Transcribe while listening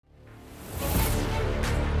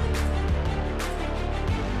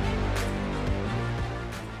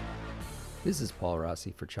This is Paul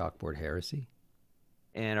Rossi for Chalkboard Heresy.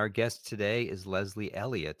 And our guest today is Leslie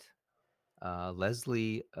Elliott.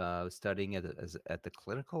 Leslie was studying at the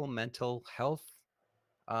Clinical Mental Health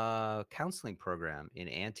Counseling Program in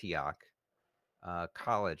Antioch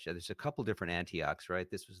College. There's a couple different Antiochs, right?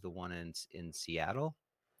 This was the one in Seattle.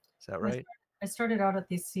 Is that I right? I started out at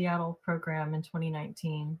the Seattle program in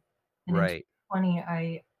 2019, and in Right.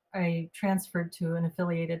 2020 I transferred to an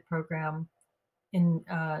affiliated program in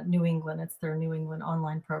New England. It's their New England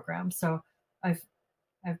online program. So I've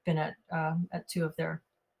I've been at two of their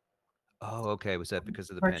Oh, okay. Was that because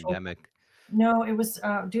of the virtual. pandemic? No, it was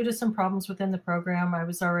due to some problems within the program. I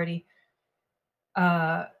was already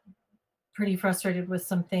uh, pretty frustrated with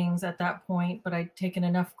some things at that point, but I'd taken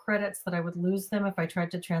enough credits that I would lose them if I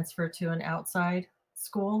tried to transfer to an outside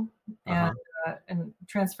school, and Uh-huh. and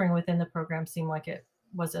transferring within the program seemed like it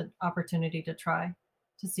was an opportunity to try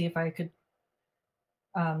to see if I could.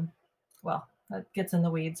 Um, well, that gets in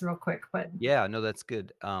the weeds real quick, but Yeah, no, that's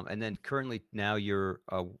good. And then currently now you're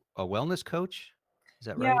a wellness coach. Is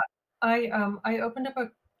that yeah, right? I opened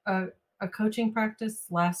up a coaching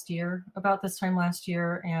practice last year, about this time last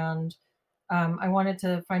year, and I wanted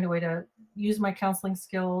to find a way to use my counseling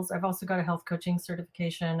skills. I've also got a health coaching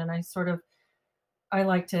certification, and I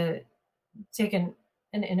like to take an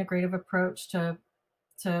integrative approach to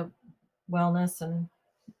wellness and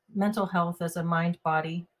mental health as a mind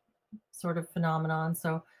body sort of phenomenon.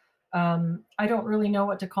 So I don't really know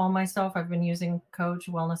what to call myself. I've been using coach,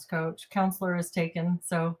 wellness coach, counselor is taken.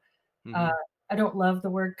 So uh, Mm-hmm. I don't love the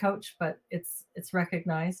word coach, but it's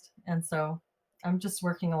recognized, and so I'm just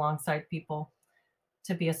working alongside people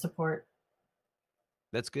to be a support.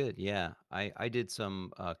 That's good. Yeah. I did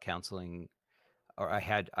some counseling, or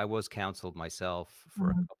I was counseled myself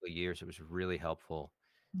for a Mhm, couple of years. It was really helpful.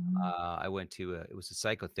 mhm, I went to it was a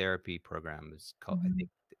psychotherapy program. It's called, I mhm,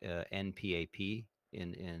 think, NPAP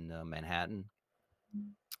in Manhattan.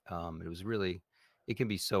 It was really, it can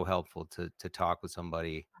be so helpful to talk with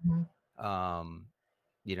somebody. mhm, Um,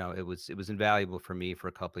 it was invaluable for me for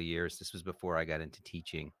a couple of years. This was before I got into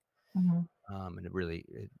teaching. mhm, And it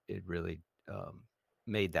really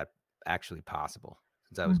made that actually possible,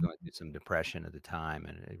 since I was mhm. going through some depression at the time,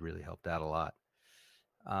 and it really helped out a lot.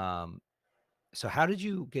 Um, so how did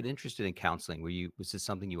you get interested in counseling? Was this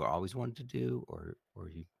something you always wanted to do, or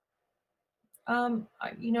you?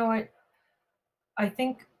 You know, I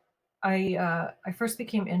think I first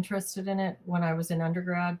became interested in it when I was in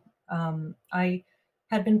undergrad. I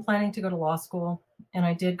had been planning to go to law school, and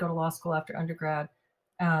I did go to law school after undergrad.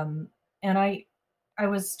 Um, and I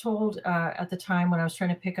was told at the time when I was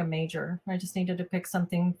trying to pick a major, I just needed to pick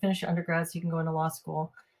something, finish undergrad so you can go into law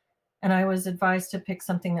school. And I was advised to pick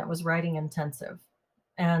something that was writing intensive.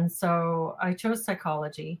 And so I chose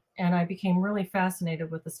psychology, and I became really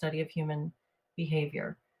fascinated with the study of human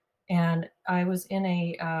behavior. And I was at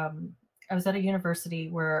a university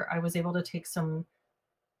where I was able to take some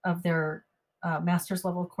of their master's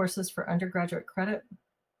level courses for undergraduate credit.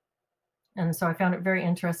 And so I found it very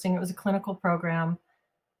interesting. It was a clinical program,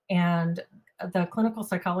 and the clinical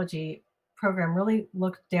psychology program really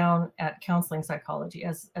looked down at counseling psychology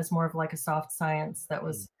as more of like a soft science that Mm.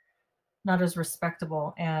 was not as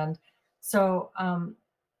respectable. And so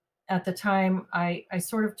at the time, I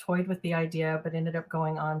sort of toyed with the idea, but ended up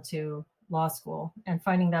going on to law school and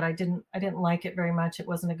finding that I didn't like it very much. It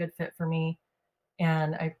wasn't a good fit for me,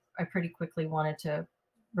 and I pretty quickly wanted to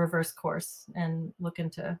reverse course and look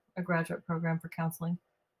into a graduate program for counseling.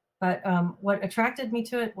 But what attracted me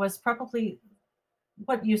to it was probably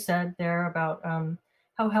what you said there about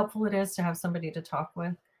how helpful it is to have somebody to talk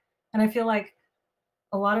with. And I feel like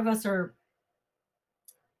a lot of us are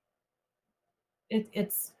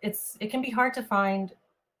it can be hard to find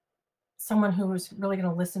someone who is really going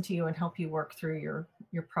to listen to you and help you work through your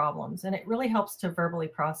problems, and it really helps to verbally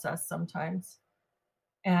process sometimes.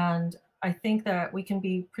 And I think that we can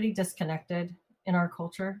be pretty disconnected in our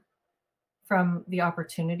culture from the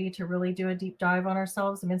opportunity to really do a deep dive on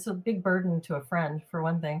ourselves. I mean, it's a big burden to a friend, for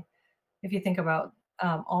one thing, if you think about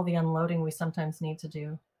all the unloading we sometimes need to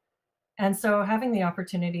do. And so having the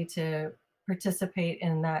opportunity to participate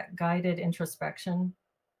in that guided introspection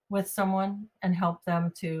with someone and help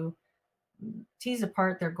them to tease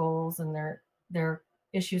apart their goals and their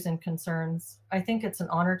issues and concerns. I think it's an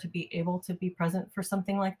honor to be able to be present for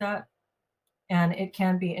something like that, and it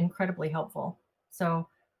can be incredibly helpful. So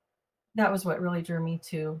that was what really drew me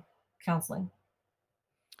to counseling.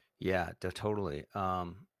 Yeah, totally.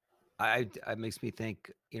 It makes me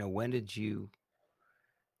think. When did you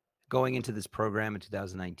going into this program in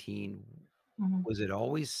 2019? Mhm. Was it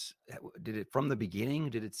always did it from the beginning,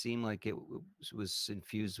 did it seem like it was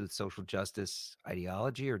infused with social justice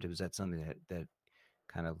ideology, or was that something that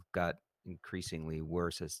kind of got increasingly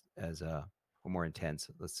worse or more intense,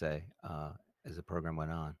 let's say, as the program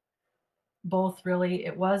went on? Both really.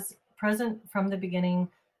 It was present from the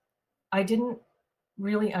beginning. I didn't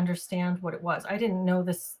really understand what it was. I didn't know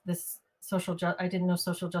I didn't know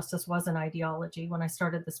social justice was an ideology when I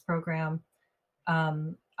started this program.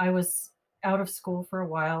 I was out of school for a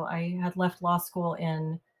while. I had left law school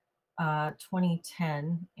in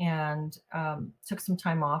 2010 and took some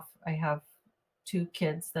time off. I have two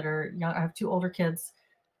kids that are young. I have two older kids,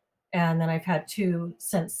 and then I've had two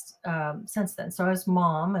since then. So I was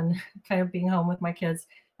mom and kind of being home with my kids,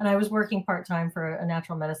 and I was working part time for a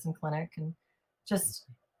natural medicine clinic, and just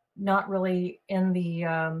not really in the.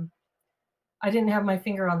 I didn't have my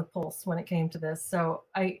finger on the pulse when it came to this. So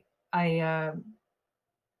I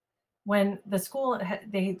when the school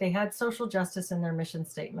they had social justice in their mission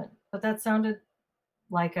statement, but that sounded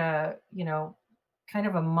like a kind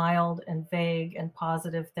of a mild and vague and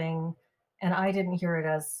positive thing, and I didn't hear it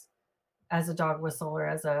as a dog whistle or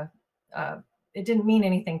as a uh, it didn't mean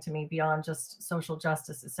anything to me beyond just social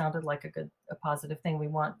justice. It sounded like a positive thing. We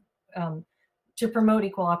want um, to promote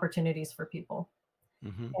equal opportunities for people.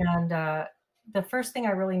 Hmm. And the first thing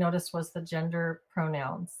I really noticed was the gender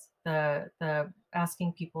pronouns, the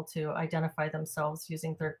asking people to identify themselves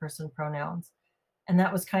using third person pronouns, and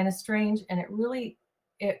that was kind of strange. And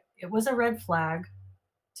it was a red flag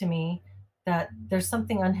to me that there's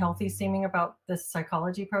something unhealthy seeming about this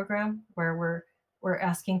psychology program where we're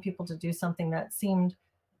asking people to do something that seemed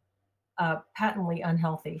patently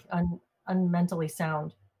unhealthy, unmentally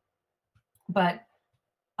sound. But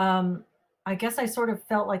I guess I sort of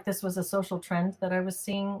felt like this was a social trend that I was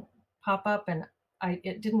seeing pop up, and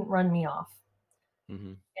it didn't run me off.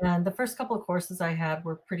 Hmm. And the first couple of courses I had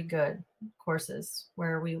were pretty good courses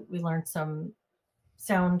where we learned some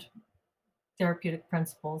sound therapeutic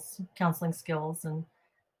principles, counseling skills, and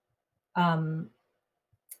um,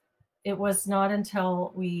 it was not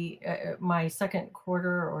until my second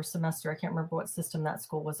quarter or semester, I can't remember what system that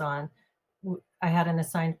school was on. I had an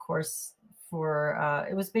assigned course for,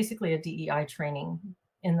 it was basically a DEI training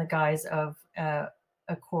in the guise of a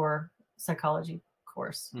core psychology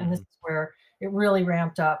course. And this Hmm. is where it really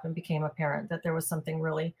ramped up and became apparent that there was something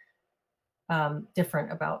really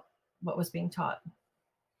different about what was being taught.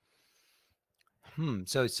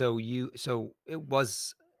 So it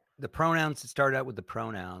was the pronouns. It started out with the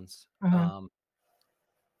pronouns. Hmm.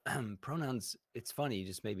 Pronouns. It's funny. You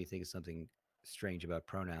just made me think of something strange about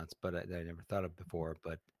pronouns, but that I never thought of before.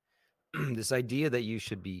 But this idea that you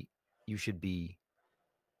should be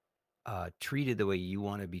treated the way you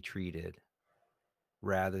want to be treated,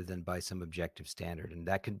 rather than by some objective standard, and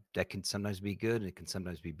that can sometimes be good, and it can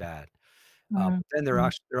sometimes be bad. Hmm. Then they're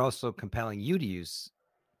also compelling you to use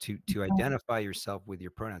to identify yourself with your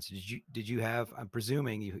pronouns. Did you have? I'm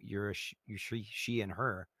presuming you're you she and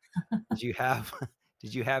her. Did you have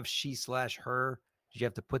did you have she slash her? Did you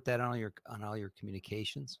have to put that on all your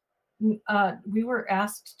communications? We were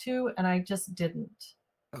asked to, and I just didn't.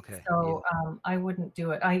 Okay, yeah. So I wouldn't do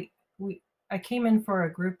it. I came in for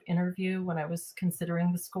a group interview when I was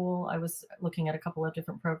considering the school. I was looking at a couple of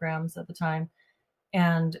different programs at the time,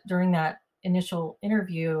 and during that initial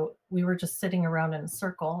interview, we were just sitting around in a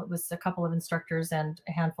circle. It was a couple of instructors and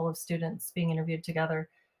a handful of students being interviewed together,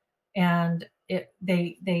 and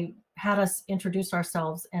they had us introduce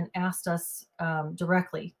ourselves and asked us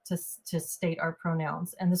directly to state our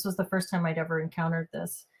pronouns. And this was the first time I'd ever encountered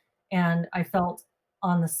this, and I felt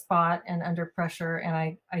on the spot and under pressure, and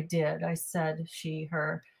I said she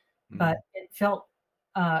her, but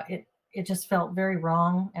Mhm. it just felt very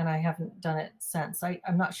wrong, and I haven't done it since.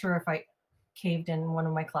 I'm not sure if I caved in one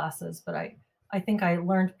of my classes, but I think I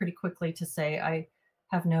learned pretty quickly to say I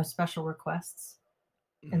have no special requests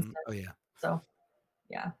Mhm. instead. Oh, yeah. So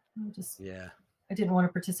yeah, Yeah. I didn't want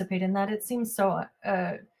to participate in that. It seems so.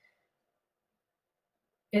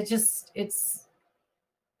 It just it's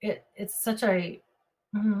such a.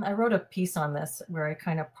 I wrote a piece on this where I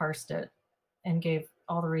kind of parsed it and gave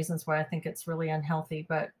all the reasons why I think it's really unhealthy.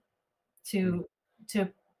 But Mm. to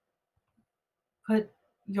to put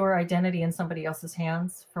your identity in somebody else's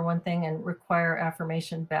hands for one thing and require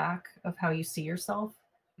affirmation back of how you see yourself,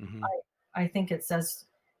 Mhm. I think it's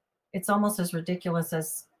almost as ridiculous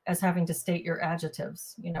as having to state your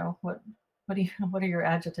adjectives. What do you what are your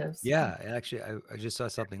adjectives? Yeah, and actually, I just saw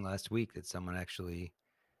something last week that someone actually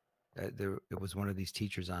there it was one of these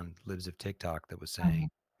teachers on Lives of TikTok that was saying, Mhm.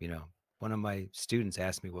 you know, one of my students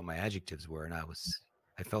asked me what my adjectives were, and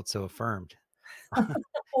I felt so affirmed.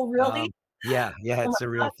 Oh, Um, really? Yeah, yeah, Oh it's a my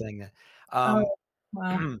real gosh. thing. Oh, Um,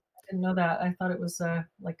 wow. I didn't know that. I thought it was,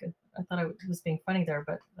 like a I thought I was being funny there,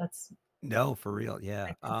 but that's no, for real, I yeah.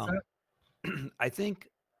 think so. I think,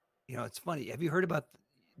 it's funny. Have you heard about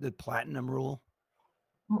the platinum rule?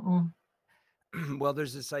 Mm-mm. Well,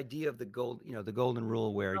 there's this idea of the golden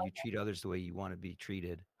rule where you treat others the way you want to be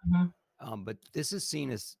treated. Mhm. But this is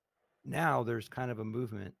seen as now there's kind of a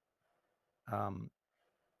movement um,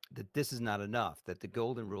 that this is not enough, that the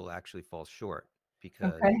golden rule actually falls short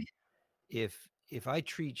because Okay. if I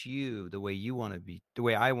treat you the way you want to be, the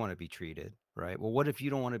way I want to be treated, right? Well, what if you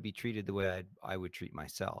don't want to be treated the way I would treat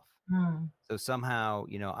myself? Mm. So somehow,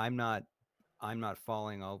 I'm not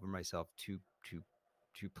falling over myself to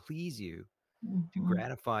to please you, to Mhm.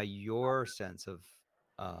 gratify your sense of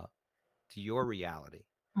uh to your reality.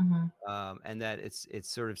 Mhm. And that it's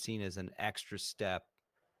sort of seen as an extra step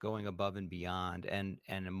going above and beyond and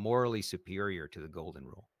morally superior to the golden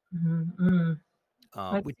rule. Mhm. Mm.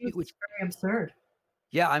 That Which seems very absurd.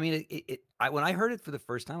 yeah, I mean when I heard it for the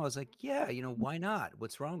first time, I was like, yeah, why not?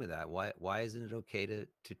 What's wrong with that? Why isn't it okay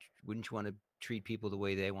wouldn't you want to treat people the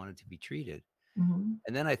way they wanted to be treated? Mhm.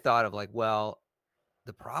 And then I thought of like, well,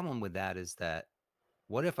 the problem with that is that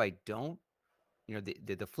what if I don't,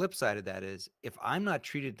 the flip side of that is if I'm not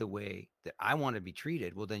treated the way that I want to be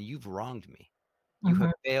treated, well, then you've wronged me. You have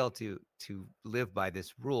Mhm. failed to live by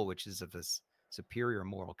this rule, which is of this superior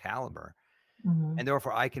moral caliber. Mhm. And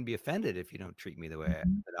therefore I can be offended if you don't treat me the way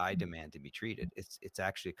Mhm. that I demand to be treated. It's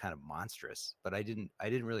actually kind of monstrous, but I didn't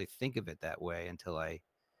really think of it that way until I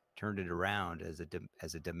turned it around as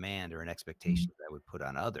as a demand or an Mhm. expectation that I would put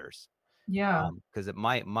on others. Yeah. Because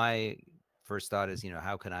my first thought is,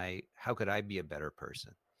 how could I be a better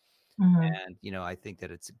person? Mhm. And I think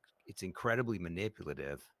that it's incredibly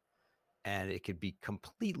manipulative and it could be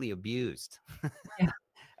completely abused. Yeah.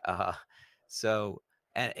 uh, so,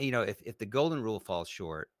 and if the golden rule falls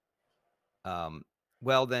short, um,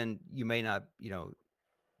 well, then you may not,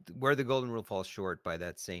 where the golden rule falls short by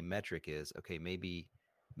that same metric is okay. Maybe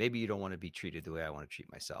you don't want to be treated the way I want to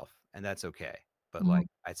treat myself, and that's okay. But Mhm. like,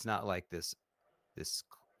 it's not like this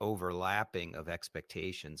overlapping of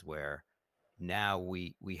expectations where now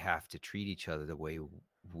we have to treat each other the way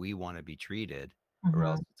we want to be treated, or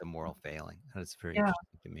else Mhm. it's a moral failing. And it's very Yeah.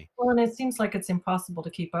 interesting to me. Well, and it seems like it's impossible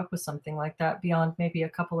to keep up with something like that beyond maybe a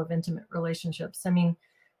couple of intimate relationships. I mean,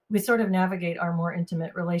 we sort of navigate our more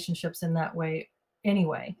intimate relationships in that way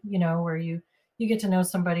anyway, where you get to know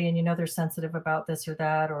somebody and they're sensitive about this or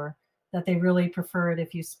that, or that they really prefer it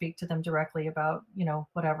if you speak to them directly about,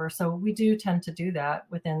 whatever. So we do tend to do that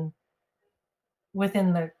within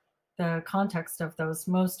the context of those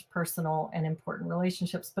most personal and important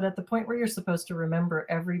relationships. But at the point where you're supposed to remember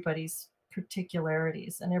everybody's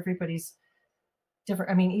particularities and everybody's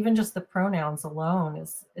different, I mean, even just the pronouns alone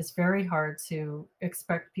is very hard to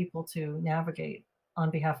expect people to navigate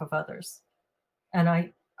on behalf of others. And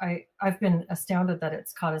I've been astounded that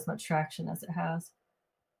it's caught as much traction as it has.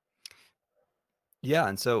 Yeah,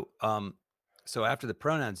 and so after the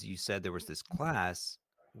pronouns, you said there was this class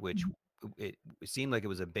which Mhm. it seemed like it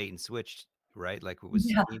was a bait and switch, right? Like it was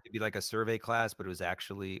Yeah. seemed to be like a survey class, but it was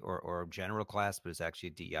actually or a general class, but it's actually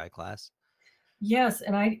a DEI class. Yes,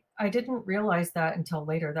 and I didn't realize that until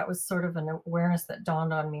later. That was sort of an awareness that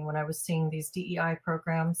dawned on me when I was seeing these DEI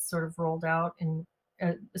programs sort of rolled out in,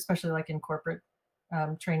 especially like in corporate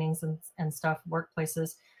trainings and stuff,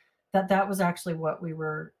 workplaces, that was actually what we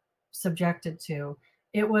were subjected to.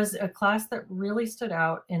 It was a class that really stood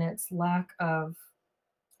out in its lack of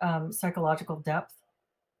psychological depth.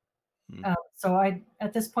 Hmm. So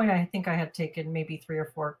at this point, I think I had taken maybe 3 or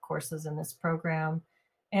 4 courses in this program,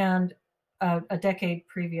 and a decade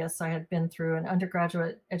previous, I had been through an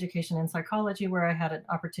undergraduate education in psychology where I had an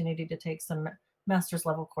opportunity to take some master's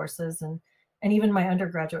level courses, and even my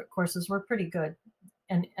undergraduate courses were pretty good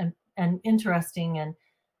and interesting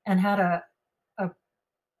and had a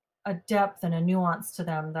a depth and a nuance to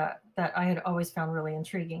them that I had always found really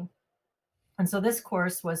intriguing. And so this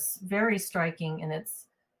course was very striking in its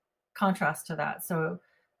contrast to that. So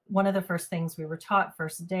one of the first things we were taught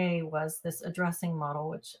first day was this addressing model,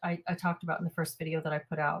 which I talked about in the first video that I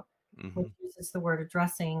put out, which Hmm. uses the word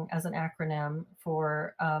addressing as an acronym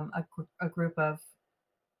for a group of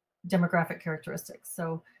demographic characteristics.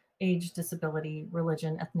 So age, disability,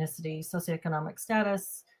 religion, ethnicity, socioeconomic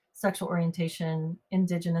status, sexual orientation,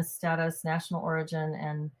 indigenous status, national origin,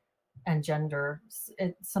 and gender,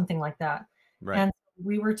 something like that. Right. And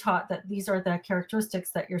we were taught that these are the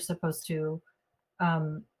characteristics that you're supposed to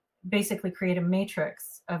basically create a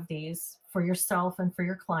matrix of these for yourself and for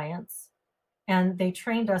your clients. And they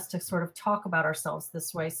trained us to sort of talk about ourselves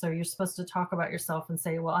this way. So you're supposed to talk about yourself and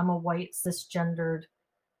say, well, I'm a white cisgendered,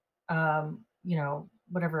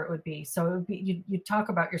 whatever it would be. So it would be you talk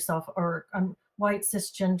about yourself, or I'm white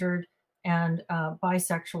cisgendered and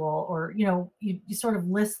bisexual, or you sort of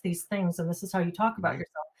list these things, and this is how you talk about Mhm.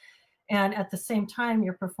 yourself. And at the same time,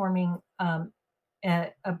 you're performing a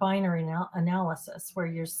binary analysis where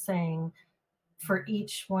you're saying, for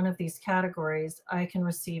each one of these categories, I can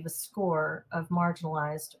receive a score of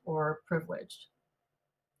marginalized or privileged.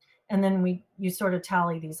 And then you sort of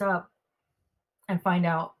tally these up and find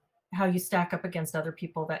out how you stack up against other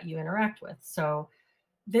people that you interact with. So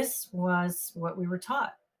this was what we were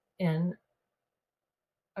taught in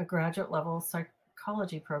a graduate level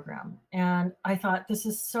psychology program. And I thought, this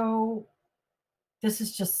is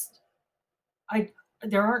just, I,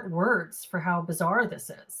 there aren't words for how bizarre this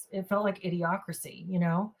is. It felt like idiocracy,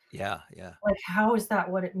 Yeah, yeah. like, how is that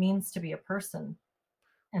what it means to be a person?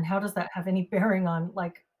 And how does that have any bearing on,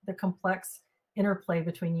 like, the complex interplay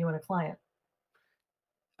between you and a client?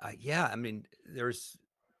 Yeah, I mean,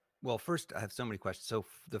 well, first, I have so many questions. So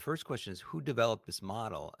the first question is, who developed this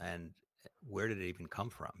model, and where did it even come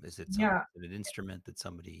from? Yeah, Is it an instrument that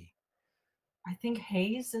somebody? I think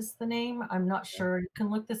Hayes is the name. I'm not Yeah. sure. You can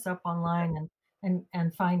look this up Okay. online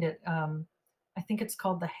and find it. I think it's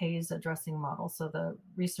called the Hayes addressing model. So the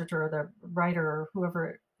researcher or the writer or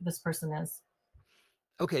whoever this person is.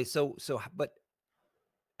 Okay. But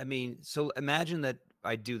I mean, so imagine that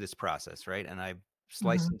I do this process, right? And I've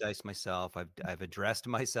sliced Mhm. and diced myself. I've addressed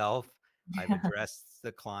myself. I've Yeah. addressed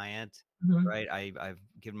the client, Mhm. right? I've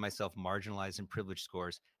given myself marginalized and privileged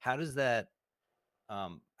scores. How is that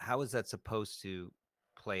supposed to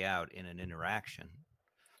play out in an interaction?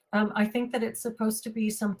 I think that it's supposed to be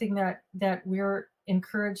something that we're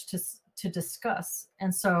encouraged to discuss,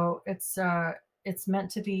 and so it's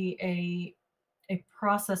meant to be a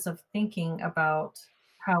process of thinking about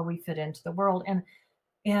how we fit into the world.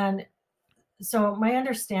 And so my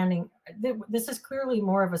understanding, this is clearly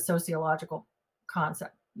more of a sociological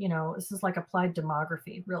concept. This is like applied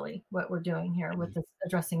demography, really, what we're doing here with Mhm. this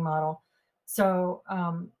addressing model. So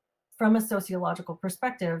from a sociological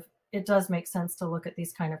perspective, it does make sense to look at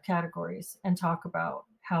these kind of categories and talk about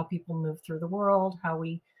how people move through the world, how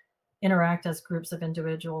we interact as groups of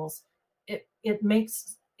individuals. It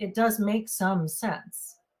does make some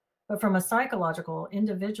sense, but from a psychological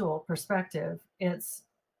individual perspective, it's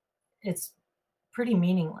pretty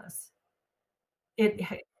meaningless.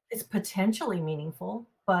 It's potentially meaningful,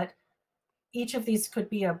 but each of these could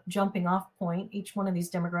be a jumping off point, each one of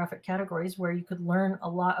these demographic categories, where you could learn a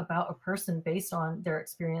lot about a person based on their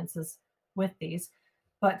experiences with these.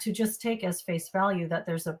 But to just take as face value that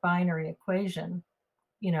there's a binary equation,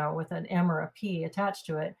 with an M or a P attached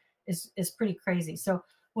to it, is pretty crazy. So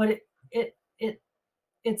what it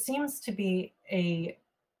it seems to be a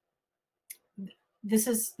this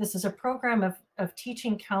is a program of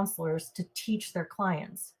teaching counselors to teach their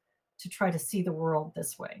clients to try to see the world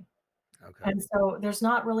this way. Okay. And so there's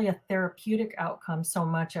not really a therapeutic outcome so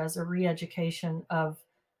much as a re-education of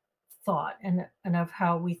thought and of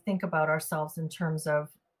how we think about ourselves in terms of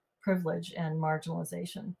privilege and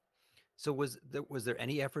marginalization. So was there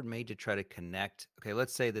any effort made to try to connect? Okay,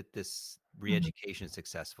 let's say that this Mhm, re-education is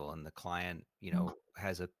successful and the client, mhm,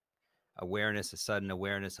 has a sudden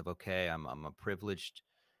awareness of, okay, I'm privileged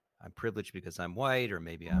because I'm white, or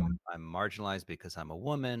maybe mhm. I'm marginalized because I'm a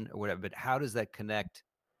woman or whatever. But how does that connect?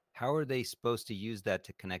 How are they supposed to use that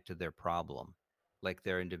to connect to their problem, like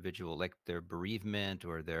their individual, like their bereavement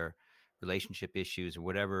or their relationship issues or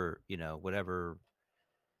whatever, whatever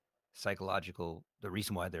psychological the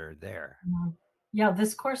reason why they're there? Mhm. Yeah,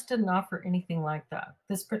 this course didn't offer anything like that.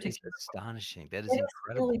 This That is particular course. astonishing. That is It is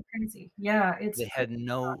really incredible. crazy. Yeah, it's They pretty had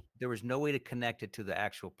there was no way to connect it to the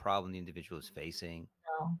actual problem the individual is facing,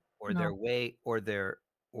 no, or no, their way, or their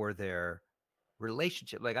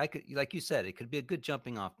relationship. Like you said, it could be a good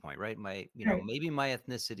jumping off point, right? right. Maybe my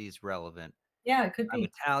ethnicity is relevant. Yeah, it could I'm be.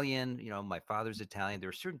 Italian, my father's Italian. There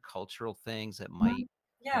are certain cultural things that Mhm. might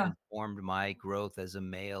have Yeah, informed my growth as a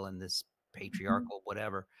male in this mhm. patriarchal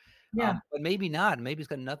whatever. Yeah, But maybe not. Maybe it's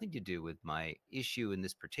got nothing to do with my issue in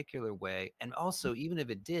this particular way. And also, even if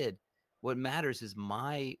it did, what matters is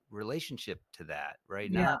my relationship to that,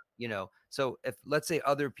 right? yeah, So if let's say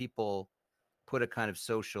other people put a kind of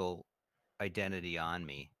social identity on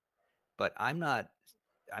me, but I'm not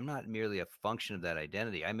merely a function of that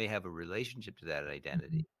identity. I may have a relationship to that mhm,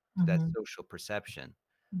 identity, to that mhm, social perception,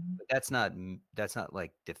 mhm. but that's not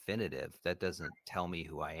like definitive. That doesn't tell me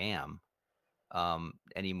who I am,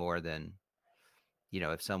 any more than,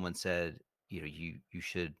 if someone said, you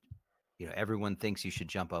should, everyone thinks you should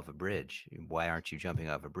jump off a bridge. Why aren't you jumping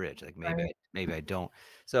off a bridge? Like maybe Right. maybe I don't.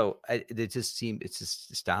 So it's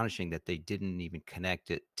just astonishing that they didn't even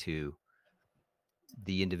connect it to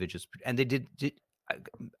the individuals, and they did.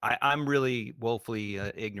 I'm really woefully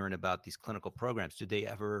ignorant about these clinical programs. Do they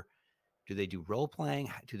do role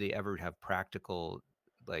playing? Do they ever have practical,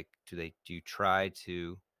 like, do you try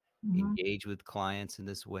to Mhm. engage with clients in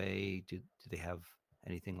this way? Do they have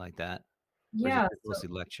anything like that? Or is it Yeah, just so mostly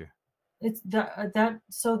lecture? it's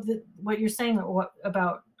what you're saying, what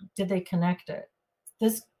about, did they connect it?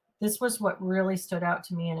 This this was what really stood out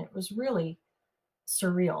to me, and it was really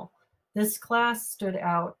surreal. This class stood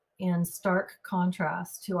out in stark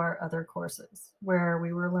contrast to our other courses where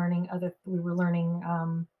we were learning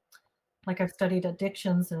like I've studied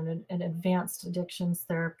addictions and advanced addictions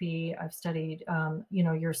therapy. I've studied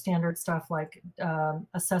your standard stuff like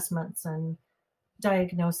assessments and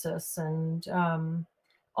diagnosis and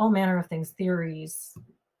all manner of things, theories.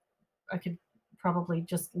 I could probably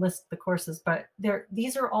just list the courses, but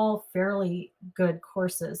these are all fairly good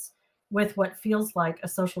courses with what feels like a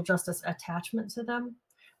social justice attachment to them,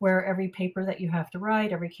 where every paper that you have to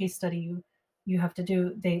write, every case study you have to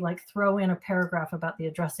do, they like throw in a paragraph about the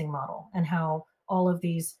addressing model and how all of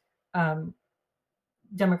these um,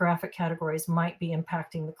 demographic categories might be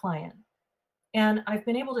impacting the client. And I've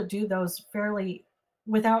been able to do those fairly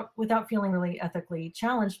without feeling really ethically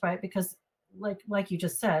challenged by it, because like you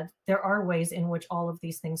just said, there are ways in which all of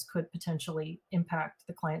these things could potentially impact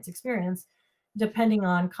the client's experience depending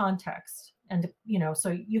on context. And so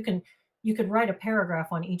you could write a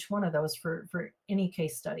paragraph on each one of those for any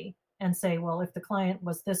case study and say, well, if the client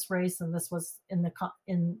was this race and this was in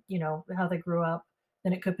how they grew up,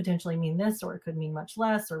 then it could potentially mean this, or it could mean much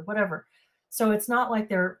less, or whatever. So it's not like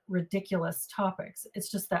they're ridiculous topics. It's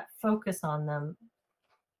just that focus on them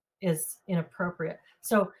is inappropriate.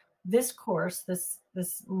 So this course, this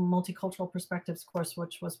multicultural perspectives course,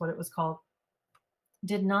 which was what it was called,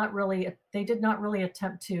 did not really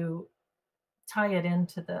attempt to tie it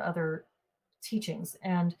into the other teachings.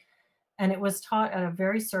 And it was taught at a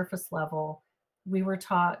very surface level. We were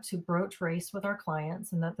taught to broach race with our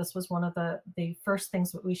clients, and that this was one of the first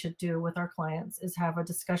things that we should do with our clients is have a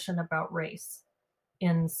discussion about race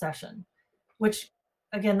in session, which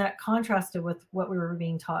again, that contrasted with what we were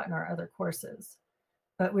being taught in our other courses.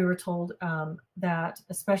 But we were told that,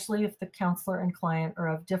 especially if the counselor and client are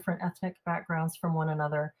of different ethnic backgrounds from one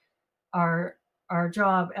another, our our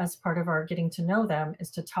job as part of our getting to know them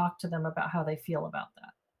is to talk to them about how they feel about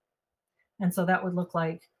that. And so that would look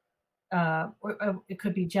like it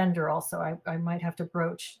could be gender also. I might have to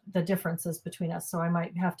broach the differences between us. So I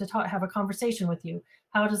might have to have a conversation with you.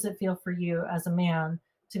 How does it feel for you as a man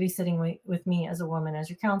to be sitting with me as a woman as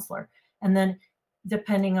your counselor? And then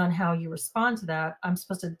depending on how you respond to that, I'm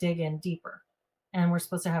supposed to dig in deeper. And we're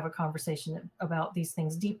supposed to have a conversation about these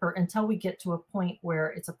things deeper until we get to a point where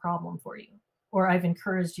it's a problem for you, or I've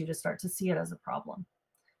encouraged you to start to see it as a problem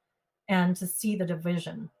and to see the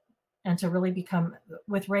division, and to really become,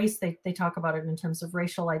 with race, they talk about it in terms of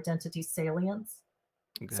racial identity salience.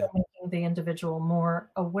 So Okay. making the individual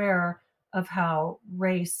more aware of how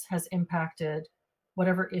race has impacted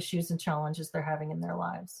whatever issues and challenges they're having in their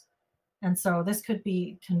lives. And so this could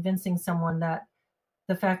be convincing someone that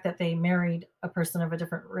the fact that they married a person of a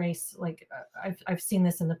different race, like I've seen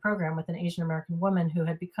this in the program with an Asian American woman who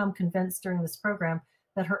had become convinced during this program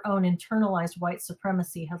that her own internalized white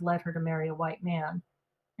supremacy had led her to marry a white man,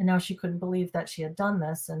 and now she couldn't believe that she had done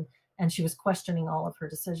this, and she was questioning all of her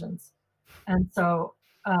decisions. And so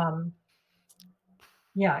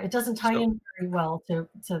yeah, it doesn't tie So in very well to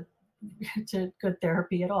good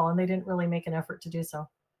therapy at all, and they didn't really make an effort to do so.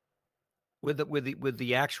 with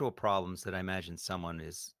the actual problems that I imagine someone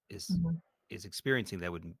Mhm. is experiencing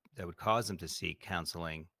that would cause them to seek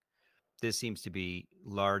counseling, this seems to be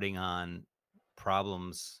larding on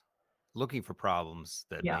problems, looking for problems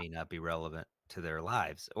that Yeah, may not be relevant to their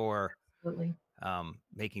lives, or absolutely.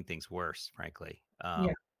 making things worse, frankly.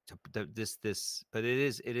 Yeah. But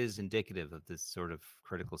it is indicative of this sort of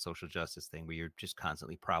critical social justice thing where you're just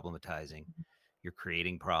constantly problematizing. You're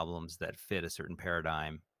creating problems that fit a certain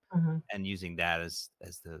paradigm Mhm. and using that as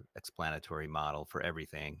the explanatory model for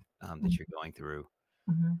everything that you're Mhm. going through.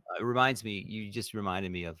 Mhm. It reminds me, you just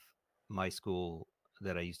reminded me of my school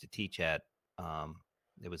that I used to teach at. Um,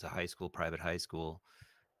 it was a high school, private high school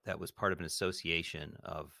that was part of an association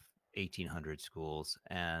of 1,800 schools.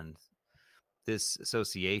 And this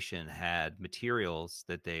association had materials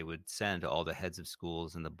that they would send to all the heads of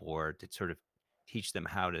schools and the board to sort of teach them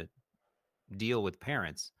how to deal with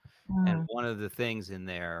parents. And Mm. one of the things in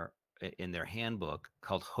their handbook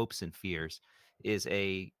called Hopes and Fears is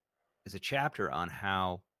a is a chapter on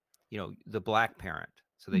how, the black parent.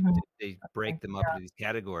 So they Mhm. they break them up Yeah. into these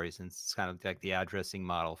categories, and it's kind of like the addressing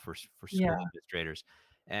model for school Yeah. administrators.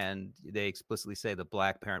 And they explicitly say the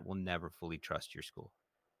black parent will never fully trust your school.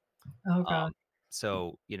 Oh god, Um,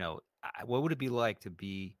 so, what would it be like to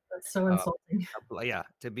be, that's so uh, insulting. yeah,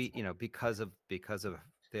 to be, because of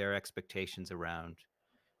their expectations around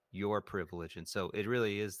your privilege, and so it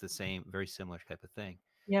really is the same, very similar type of thing.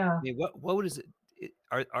 Yeah. I mean, what is it?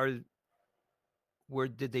 Are where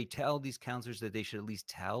did they tell these counselors that they should at least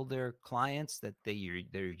tell their clients that they're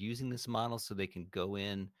using this model so they can go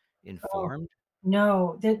in Oh, informed?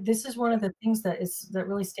 no, this is one of the things that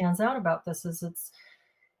really stands out about this is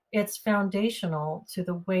it's foundational to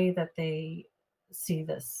the way that they see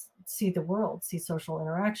the world, see social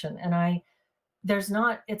interaction. And I there's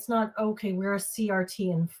not it's not okay, we're a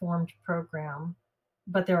CRT informed program,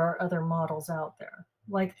 but there are other models out there.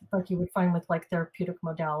 Like you would find with like therapeutic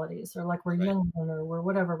modalities or like we're Right. Jungian or we're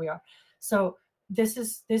whatever we are. So this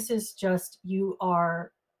is just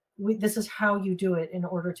this is how you do it in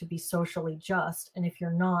order to be socially just. And if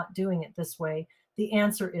you're not doing it this way, the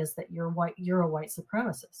answer is that you're a white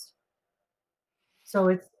supremacist. So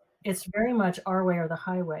it's very much our way or the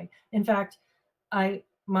highway. In fact, I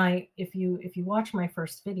my if you watch my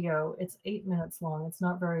first video, it's 8 minutes long. It's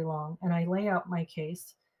not very long, and I lay out my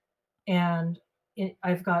case. And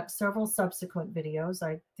I've got several subsequent videos.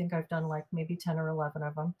 I think I've done like maybe 10 or 11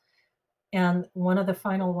 of them. And one of the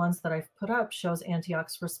final ones that I've put up shows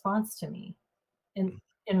Antioch's response to me in Mm.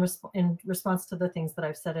 in response to the things that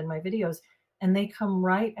I've said in my videos. And they come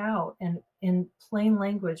right out and in plain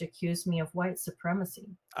language accuse me of white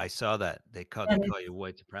supremacy. I saw that they And call it's you a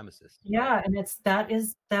white supremacist. Right. yeah, and it's that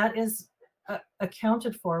is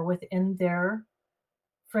accounted for within their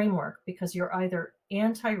framework because you're either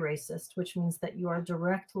anti-racist, which means that you are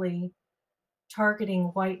directly targeting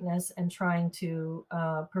whiteness and trying to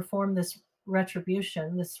perform this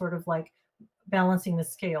retribution, this sort of like balancing the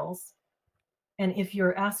scales. And if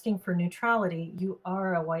you're asking for neutrality, you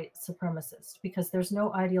are a white supremacist because there's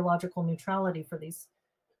no ideological neutrality for these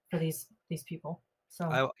people.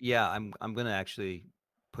 So I'm gonna actually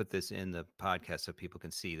put this in the podcast so people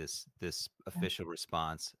can see this yeah, official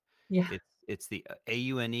response. yeah, It's the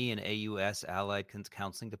AUNE and AUS Allied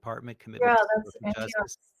Counseling Department yeah, Commitment to that's Social Antioch,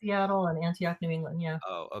 Justice. Seattle, and Antioch, New England. Yeah.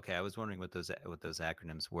 Oh, okay. I was wondering what those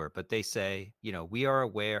acronyms were, but they say, we are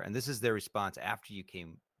aware, and this is their response after you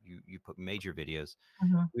put major videos.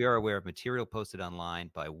 Hmm. We are aware of material posted online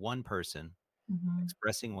by one person Hmm.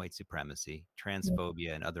 expressing white supremacy, Yeah.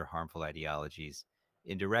 transphobia, and other harmful ideologies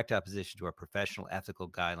in direct opposition to our professional ethical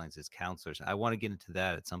guidelines as counselors. I want to get into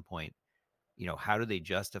that at some point. How do they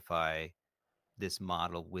justify this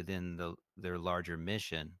model within their larger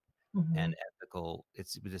mission Hmm. and ethical?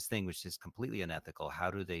 It's this thing which is completely unethical.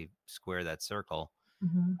 How do they square that circle?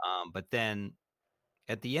 Hmm. But then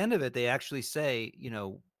at the end of it, they actually say,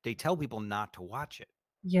 they tell people not to watch it.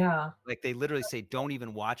 Yeah. Like they literally say, don't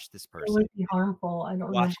even watch this It person. would be harmful. I don't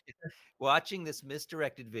remember. Watch Watching this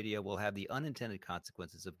misdirected video will have the unintended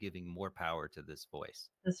consequences of giving more power to this voice.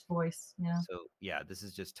 This voice, yeah. So yeah, this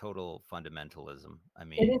is just total fundamentalism. I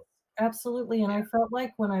It is mean, absolutely, and yeah. I felt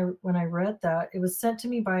like when I read that, it was sent to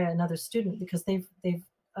me by another student because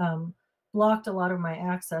um, blocked a lot of my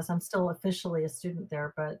access. I'm still officially a student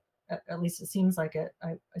there, but at least it seems like it.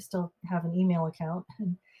 I still have an email account,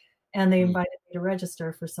 and they Mm, invited me to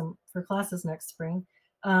register for classes next spring.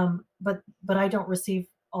 But I don't receive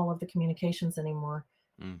all of the communications anymore,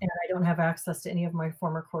 mm. and I don't have access to any of my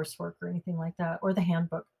former coursework or anything like that, or the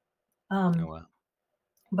handbook. Oh Um, well.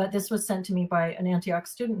 but this was sent to me by an Antioch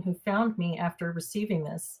student who found me after receiving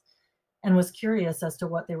this and was curious as to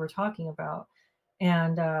what they were talking about.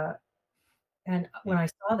 And and Mm. when I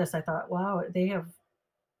saw this, I thought, wow, they have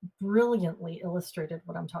brilliantly illustrated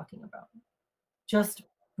what I'm talking about. Just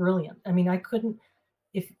brilliant. I mean, I couldn't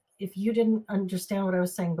if you didn't understand what I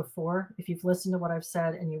was saying before, if you've listened to what I've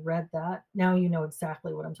said and you read that, now you know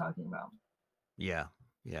exactly what I'm talking about. Yeah,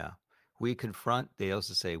 yeah. They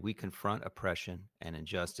also say, we confront oppression and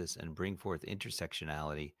injustice and bring forth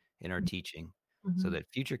intersectionality in our teaching so Mhm.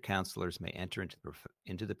 that future counselors may enter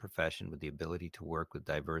into the profession with the ability to work with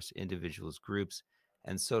diverse individuals, groups,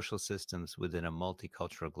 and social systems within a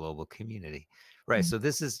multicultural global community. Right. Mhm. So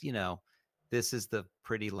this is the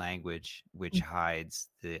pretty language which hides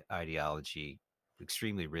the ideology,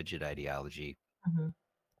 extremely rigid ideology. Mhm.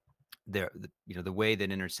 The way that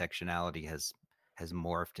intersectionality has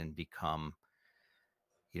morphed and become,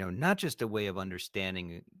 not just a way of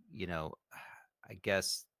understanding, you know I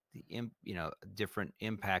guess different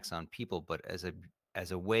impacts on people, but as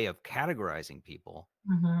a way of categorizing people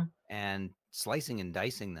Mhm. and slicing and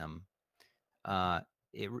dicing them, Uh,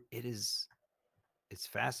 it is it's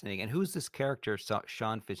fascinating. And who's this character,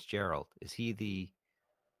 Sean Fitzgerald? Is he the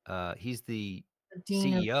he's the The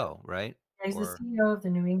dean of CEO, right? He's the Or CEO of the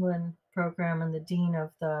New England program and the dean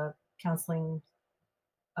of the counseling.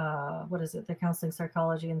 What is it? The counseling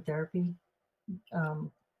psychology and therapy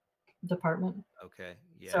um, department. okay,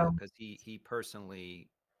 yeah, So because he personally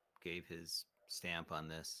gave his stamp on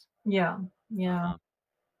this. yeah, yeah, Uh-huh.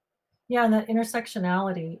 yeah. And that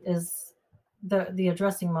intersectionality is the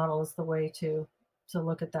addressing model is the way to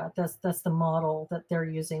look at that. That's the model that they're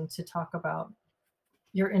using to talk about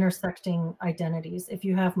your intersecting identities. If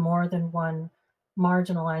you have more than one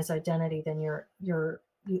marginalized identity, then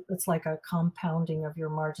it's like a compounding of your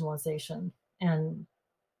marginalization. And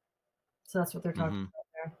so that's what they're talking Hmm.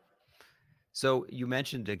 about So you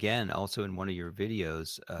mentioned again also in one of your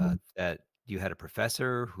videos there. that you had a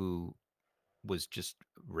professor who was just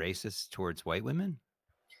racist towards white women.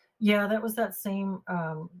 Yeah, that was that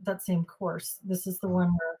same course. This is the Uh-huh.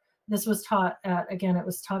 one where this was taught at, again, it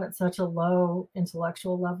was taught at such a low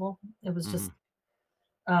intellectual level. It was just Hmm.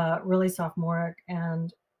 really sophomoric,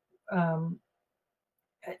 and um,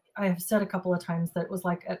 I have said a couple of times that it was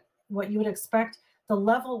like what you would expect. The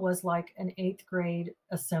level was like an eighth grade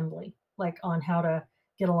assembly, like on how to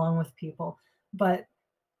get along with people. But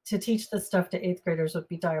to teach this stuff to eighth graders would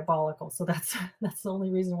be diabolical. So that's that's the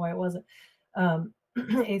only reason why it wasn't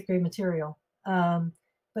eighth grade material. Um,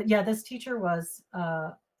 but yeah, this teacher was,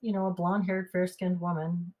 a blonde haired, fair skinned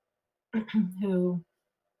woman who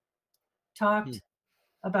Hmm. talked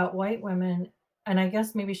about white women. And I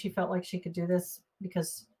guess maybe she felt like she could do this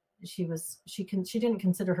because she didn't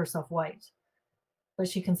consider herself white, but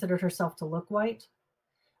she considered herself to look white.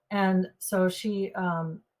 And so she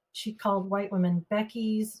called white women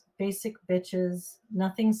Becky's, basic bitches,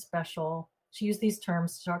 nothing special. She used these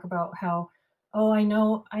terms to talk about how, oh, I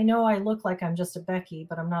know I look like I'm just a Becky,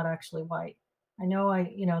 but I'm not actually white. I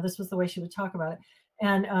know this was the way she would talk about it.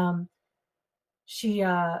 And she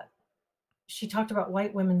she talked about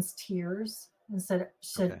white women's tears and said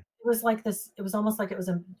Okay. it was like this. It was almost like it was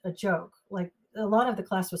a joke. Like a lot of the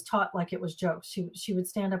class was taught like it was jokes. She would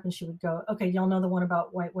stand up and she would go, "Okay, y'all know the one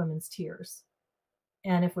about white women's tears."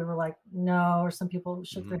 And if we were like, no, or some people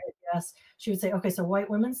shook Hmm. their head yes, she would say, okay, so white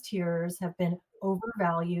women's tears have been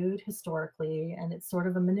overvalued historically, and it's sort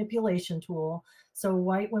of a manipulation tool. So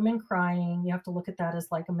white women crying, you have to look at that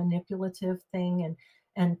as like a manipulative thing,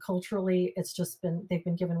 and culturally, it's just been they've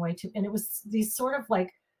been given way to, and it was these sort of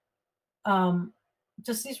like um,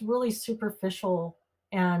 just these really superficial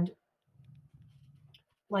and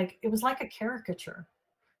like it was like a caricature.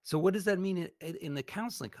 So what does that mean in the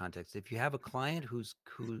counseling context? If you have a client who's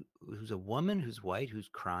a woman who's white who's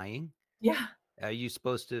crying, Yeah, are you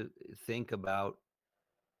supposed to think about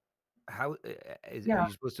how are yeah.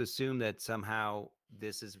 you supposed to assume that somehow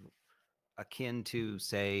this is akin to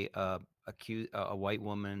say a white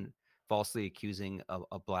woman falsely accusing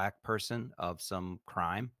a black person of some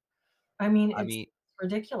crime? I mean, I it's mean,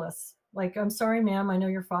 ridiculous. Like, I'm sorry, ma'am. I know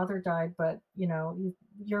your father died, but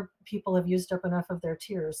your people have used up enough of their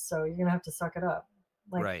tears, so you're gonna have to suck it up.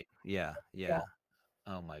 Like, right? Yeah, yeah, yeah.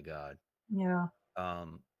 Oh my God. yeah.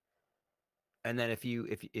 Um, and then if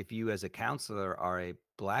you as a counselor are a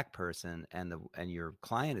black person and your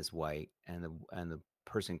client is white and the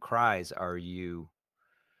person cries, are you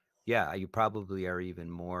yeah, you probably are even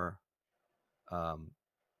more um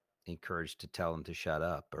encouraged to tell them to shut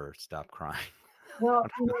up or stop crying. Well,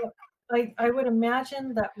 I would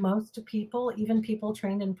imagine that most people, even people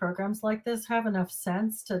trained in programs like this, have enough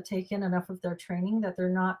sense to take in enough of their training that they're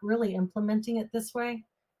not really implementing it this way.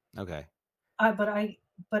 Okay. I but I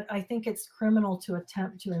but I think it's criminal to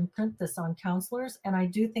attempt to imprint this on counselors, and I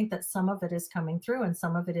do think that some of it is coming through and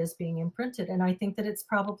some of it is being imprinted, and I think that it's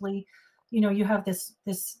probably, you have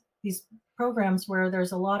these programs where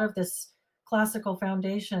there's a lot of this classical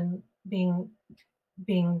foundation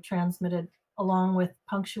being transmitted along with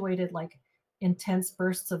punctuated like intense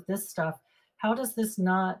bursts of this stuff. How does this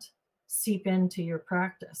not seep into your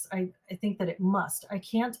practice? I think that it must.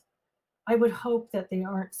 I would hope that they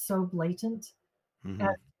aren't so blatant as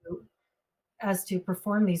Hmm. to, as to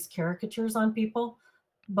perform these caricatures on people,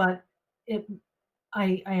 but it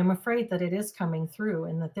I am afraid that it is coming through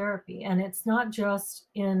in the therapy, and it's not just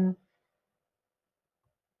in.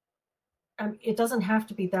 It doesn't have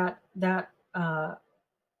to be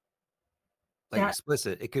Like that.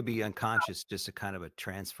 explicit, it could be unconscious, just a kind of a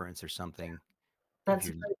transference or something. If That's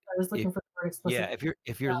you're great. I was if looking for the word yeah, explicit.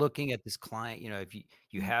 if you're looking at this client, if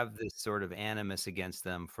you Yeah. have this sort of animus against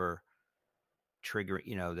them for trigger,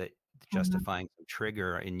 that Mhm, justifying some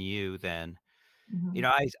trigger in you, then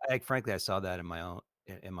mhm. I frankly I saw that in my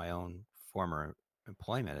own former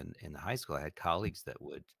employment in high school, I had colleagues that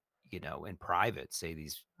would, in private say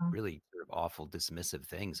these Mm. really sort of awful dismissive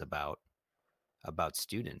things about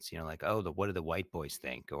students, like, oh, what do the white boys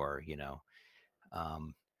think? Or,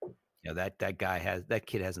 um, that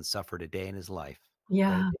kid hasn't suffered a day in his life. They,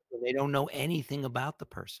 Yeah, they don't know anything about the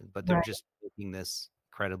person, but they're right. just making this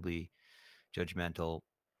incredibly judgmental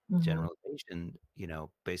Mhm. generalization,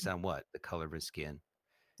 based on what? The color of his skin.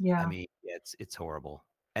 I Yeah. mean, yeah, it's horrible.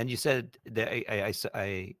 And you said that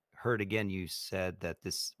I heard again, you said that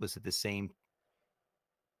this was it the same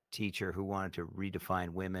teacher who wanted to redefine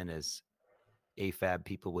women as AFAB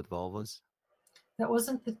people with vulvas? That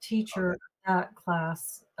wasn't the Oh, teacher of that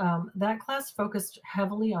class. That class focused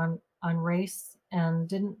heavily on race and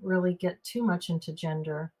didn't really get too much into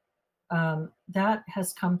gender. That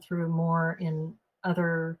has come through more in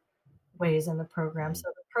other ways in the program. mhm, So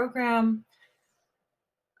the program,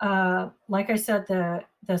 like I said,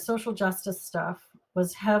 the social justice stuff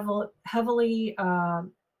was heavily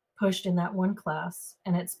pushed in that one class,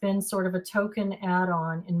 and it's been sort of a token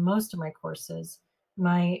add-on in most of my courses.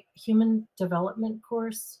 My human development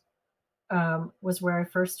course was where I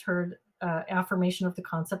first heard affirmation of the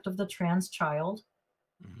concept of the trans child.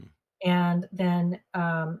 mhm, And then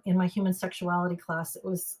in my human sexuality class,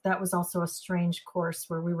 that was also a strange course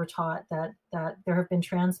where we were taught that there have been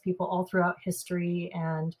trans people all throughout history,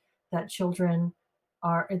 and that children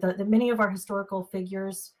that many of our historical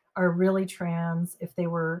figures are really trans if they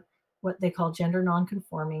were what they call gender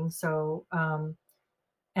nonconforming. So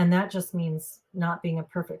and that just means not being a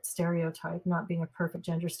perfect stereotype, not being a perfect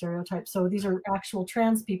gender stereotype. So these are actual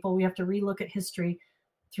trans people. We have to relook at history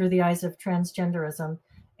through the eyes of transgenderism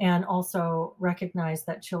and also recognize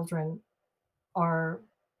that children are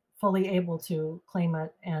fully able to claim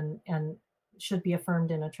it and should be affirmed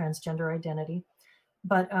in a transgender identity.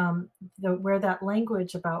 But where that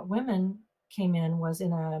language about women came in was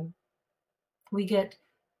in a we get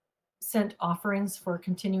sent offerings for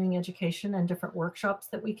continuing education and different workshops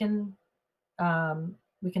that we can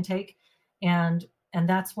take, and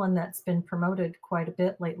that's one that's been promoted quite a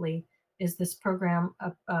bit lately. Is this program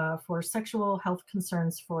for sexual health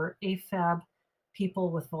concerns for AFAB people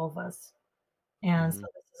with vulvas? And so mhm,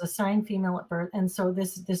 this is assigned female at birth, and so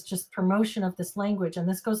this just promotion of this language, and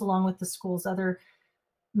this goes along with the school's other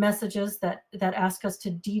messages that ask us to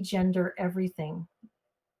degender everything.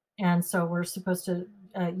 And so we're supposed to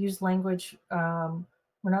use language.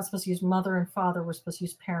 We're not supposed to use mother and father. We're supposed to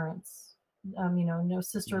use parents. No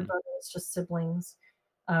sister or mhm, brother. It's just siblings.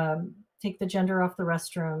 Take the gender off the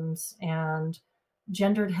restrooms and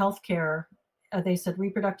gendered healthcare. They said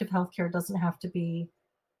reproductive healthcare doesn't have to be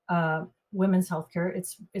uh, women's healthcare.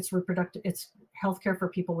 It's reproductive. It's healthcare for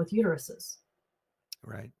people with uteruses.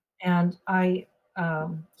 right. And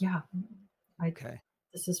yeah, I Okay.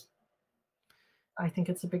 this is I think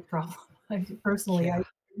it's a big problem. I Yeah.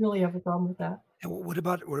 really have a problem with that. And what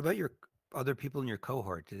about your other people in your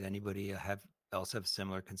cohort? Did anybody have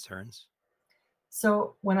similar concerns?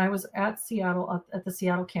 So when I was at Seattle at the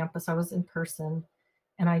Seattle campus, I was in person,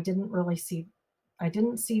 and I didn't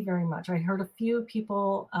see very much. I heard a few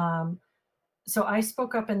people. So I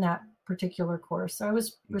spoke up in that particular course. I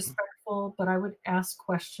was Mhm, respectful, but I would ask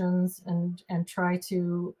questions and try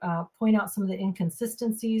to point out some of the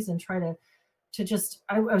inconsistencies and try to just.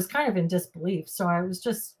 I was kind of in disbelief, so I was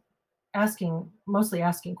just mostly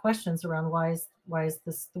asking questions around why is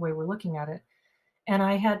this the way we're looking at it. And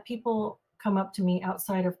I had people come up to me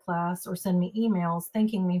outside of class or send me emails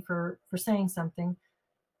thanking me for saying something,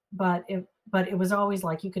 but it was always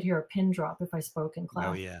like you could hear a pin drop if I spoke in oh,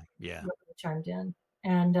 class. yeah, yeah. Nobody chimed in.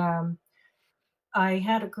 And I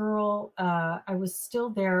had a girl. I was still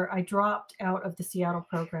there. I dropped out of the Seattle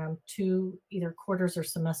program 2 either quarters or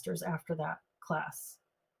semesters after that class,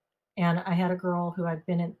 and I had a girl who had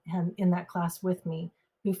been in that class with me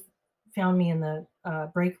who found me in the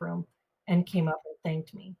break room and came up and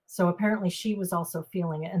thanked me. So apparently she was also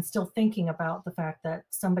feeling it and still thinking about the fact that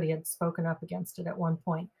somebody had spoken up against it at one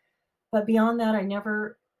point. But beyond that, I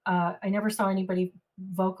never saw anybody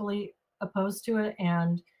vocally opposed to it.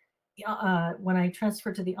 And when I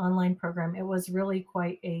transferred to the online program, it was really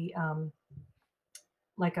quite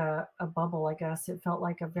like a bubble, I guess. It felt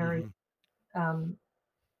like a very Mhm, um,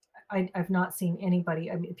 I've not seen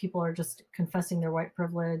anybody. I mean, people are just confessing their white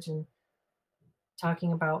privilege and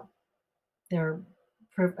talking about their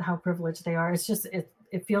how privileged they are. It's just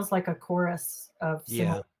it feels like a chorus of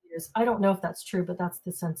similar yeah. views. I don't know if that's true, but that's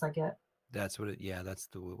the sense I get. That's what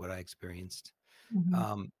I experienced. Mhm.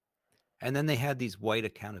 Um, and then they had these white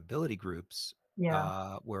accountability groups,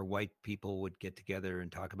 Yeah. where white people would get together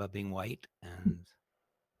and talk about being white and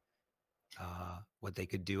what they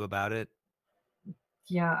could do about it.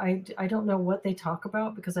 Yeah, I don't know what they talk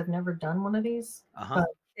about because I've never done one of these, Uh-huh. but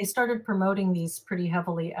they started promoting these pretty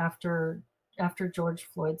heavily after George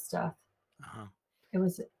Floyd's death. Uh-huh. It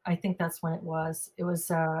was I think that's when it was. It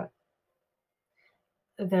was,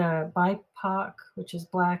 the BIPOC, which is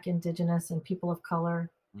Black, Indigenous, and People of Color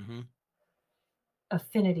Mhm.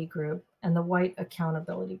 Affinity Group, and the White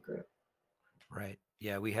Accountability Group. Right.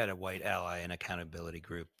 Yeah, we had a white ally and accountability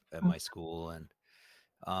group at Mm, my school, and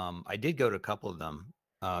I did go to a couple of them.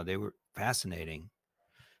 They were fascinating.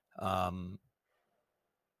 Um,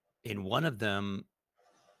 in one of them,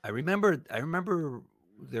 I remember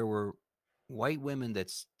there were white women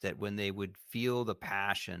that when they would feel the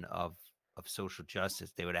passion of social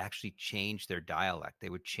justice, they would actually change their dialect. They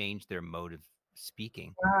would change their mode of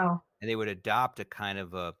speaking, wow. and they would adopt a kind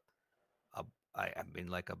of a I mean,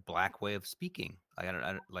 like a black way of speaking. I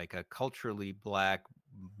don't like a culturally black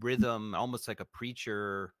rhythm, almost like a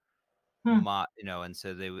preacher, Hmm, and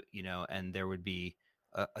so they would, and there would be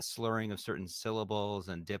a slurring of certain syllables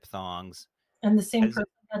and diphthongs. and the same As person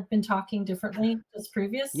had been talking differently just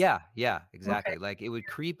previous? Yeah, Okay. exactly. Like it would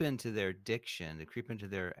creep into their diction, to creep into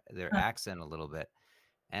their Huh, accent a little bit.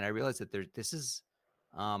 And I realized that this is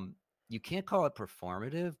um you can't call it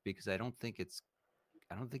performative because I don't think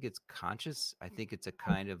it's conscious. I think it's a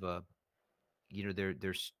kind of a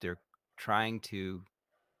they're trying to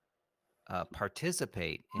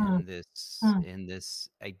participate hmm, hmm. in this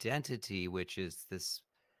identity, which is this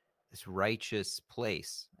righteous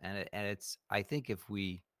place, and it's I think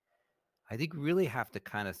we really have to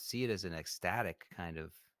kind of see it as an ecstatic kind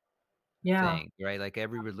of Yeah. thing, right? Like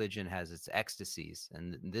every religion has its ecstasies,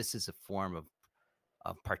 and this is a form of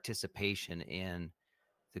participation in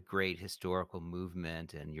the great historical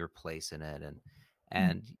movement and your place in it,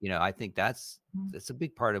 Mm, and I think mm. that's a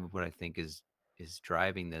big part of what I think is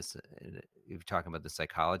driving this. You're talking about the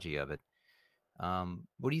psychology of it.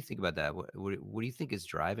 What do you think about that? What do you think is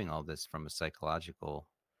driving all this from a psychological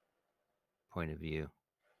point of view?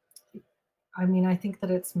 I mean, I think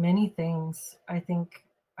that it's many things. I think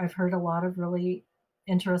I've heard a lot of really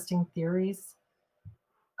interesting theories.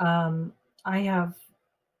 Um, I have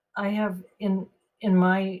I have in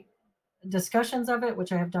my discussions of it,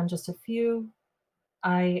 which I have done just a few,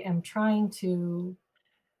 I am trying to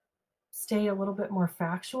stay a little bit more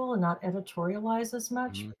factual and not editorialize as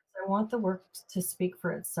much Mhm, because I want the work to speak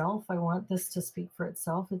for itself. I want this to speak for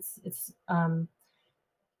itself. It's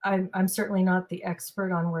I'm certainly not the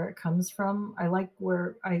expert on where it comes from. I like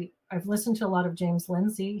where I've listened to a lot of James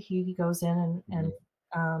Lindsay. He goes in and mhm,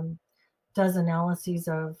 um, does analyses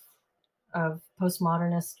of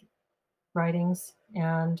postmodernist writings,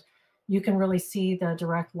 and you can really see the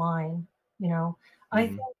direct line. You know, I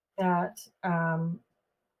think mhm, that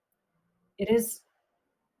it is.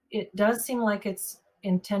 It does seem like it's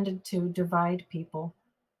intended to divide people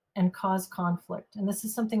and cause conflict, and this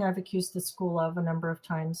is something I've accused the school of a number of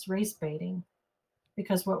times: race baiting.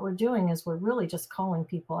 Because what we're doing is we're really just calling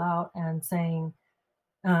people out and saying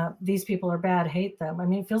these people are bad, hate them. I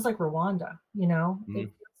mean, it feels like Rwanda. It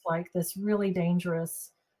mhm. feels like this really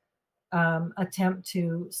dangerous attempt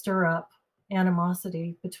to stir up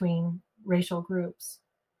animosity between racial groups.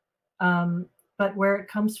 Um, but where it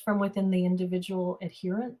comes from within the individual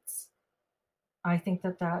adherents, I think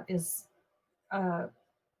that that is uh,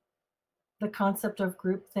 the concept of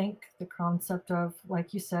groupthink, the concept of,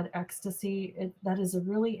 like you said, ecstasy. That is a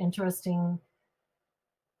really interesting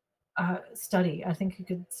study. I think you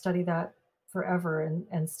could study that forever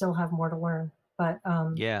and still have more to learn. But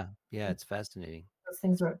Yeah, yeah, it's fascinating. those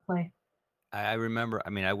things are at play. I remember. I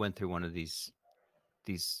mean, I went through one of these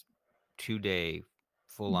 2-day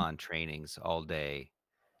full Mhm, on trainings all day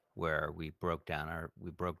where we broke down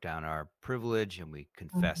our privilege and we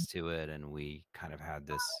mhm, confessed to it, and we kind of had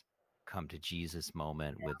this come to Jesus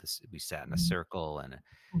moment with this. We sat in a mhm, circle, and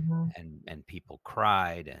mhm. people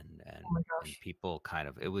cried, and Oh my and gosh. people kind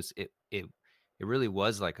of it really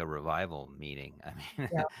was like a revival meeting. I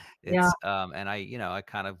mean, Yeah. Yeah. it's and I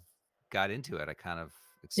kind of got into it. I kind of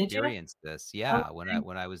Did you? experienced this, Oh, yeah, okay.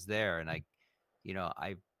 when I was there, and you know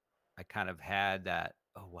I kind of had that,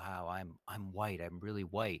 oh wow, I'm white, I'm really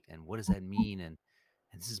white, and what does that mean? And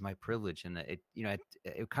this is my privilege. And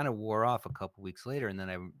it kind of wore off a couple weeks later, and then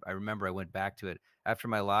I remember I went back to it after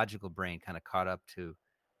my logical brain kind of caught up to.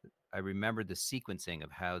 I remembered the sequencing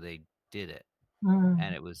of how they did it,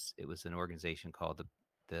 and Mm, it was an organization called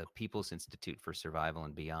the People's Institute for Survival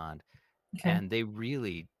and Beyond, okay. and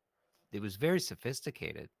it was very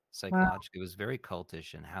sophisticated Wow. psychologically. It was very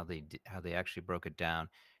cultish in how they actually broke it down.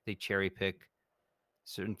 They cherry pick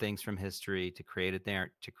certain things from history to create it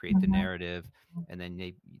there to create the Mhm, narrative, and then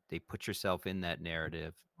they put yourself in that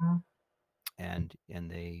narrative, mhm,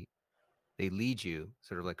 and they lead you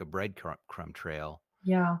sort of like a breadcrumb trail,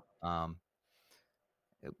 Yeah. um,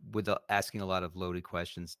 with asking a lot of loaded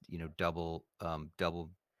questions, double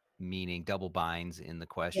meaning, double binds in the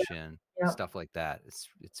Yeah. question, Yeah. stuff like that.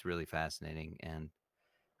 It's really fascinating, and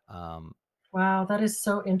um, Wow, that is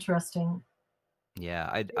so interesting. yeah,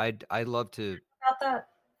 I'd love About that,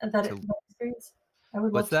 to. that experience? I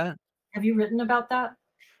would love What's to. that? Have you written about that?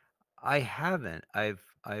 I haven't. I've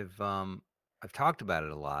talked about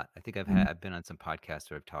it a lot. I think Mhm. I've been on some podcasts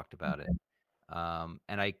where I've talked about it. Okay.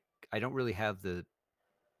 And I don't really have the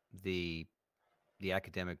the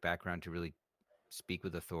academic background to really speak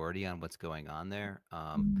with authority on what's going on there.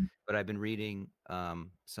 Mhm. But I've been reading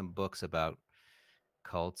some books about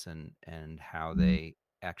cults and how Mhm. they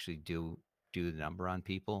actually do the number on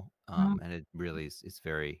people. Mhm. And it really is, it's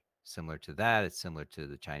very similar to that. It's similar to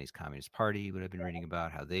the Chinese Communist Party, what I've been reading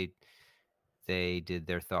about, how they did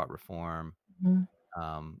their thought reform. Mhm.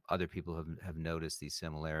 Other people have noticed these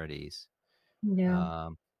similarities. Yeah.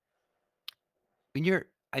 Um, when you're,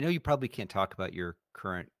 I know you probably can't talk about your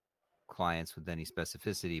current clients with any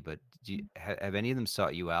specificity, but have any of them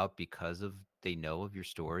sought you out because of they know of your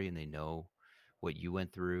story and they know what you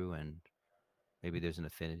went through, and maybe there's an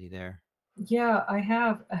affinity there? Yeah, I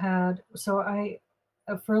have had. So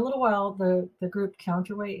for a little while, the group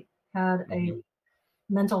Counterweight had a Hmm.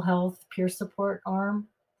 mental health peer support arm,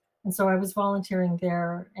 and so I was volunteering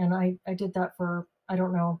there, and I did that for, I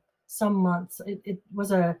don't know, some months. It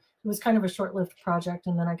was kind of a short-lived project,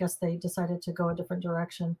 and then I guess they decided to go a different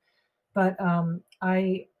direction. But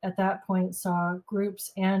I at that point saw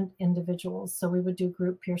groups and individuals, so we would do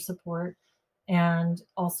group peer support and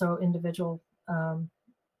also individual um,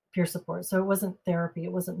 peer support. So it wasn't therapy,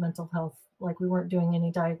 it wasn't mental health. Like, we weren't doing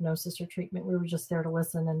any diagnosis or treatment. We were just there to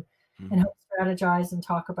listen and Hmm. help strategize and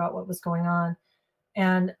talk about what was going on.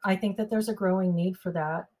 And I think that there's a growing need for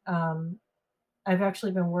that. I've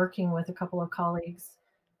actually been working with a couple of colleagues,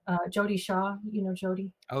 Jody Shaw, you know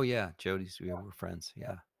Jody, Oh yeah, Jody's. We were friends.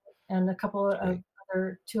 Yeah, and a couple it's of great.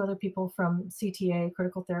 two other people from CTA,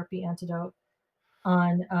 Critical Therapy Antidote,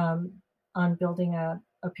 on building a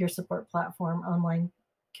peer support platform, online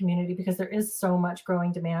community, because there is so much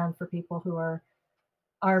growing demand for people who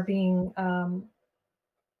are being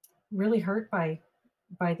really hurt by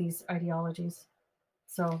these ideologies.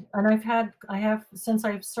 So, and I have, since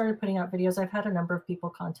I've started putting out videos, I've had a number of people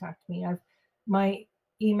contact me. My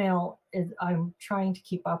email is, I'm trying to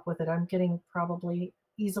keep up with it. I'm getting probably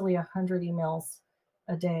easily 100 emails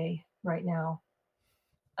a day right now.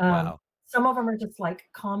 Um, Wow. some of them are just like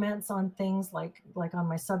comments on things, like on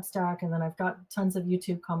my Substack, and then I've got tons of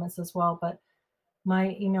YouTube comments as well. But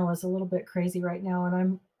my email is a little bit crazy right now,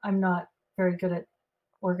 and I'm not very good at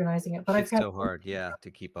organizing it. But I've It's got, so hard, yeah,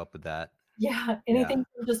 to keep up with that. yeah, Yeah. anything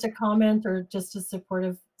from just a comment or just a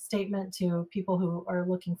supportive statement to people who are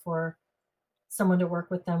looking for someone to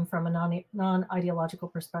work with them from a non ideological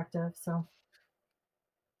perspective. So,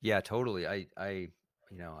 Yeah, totally.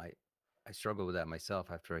 I struggle with that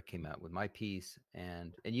myself after I came out with my piece.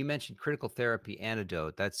 And you mentioned critical therapy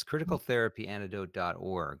antidote. That's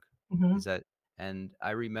criticaltherapyantidote.org. mhm, Is that, and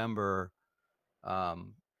I remember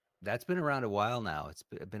um that's been around a while now. It's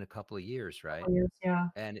been a couple of years, right? couple years, yeah,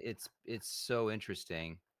 And it's so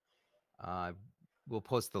interesting. Uh we'll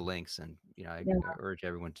post the links, and I yeah, urge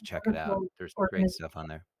everyone to check it out. wonderful There's great organization, stuff on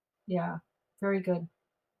there. yeah, very good.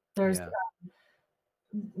 There's Yeah.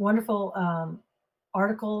 wonderful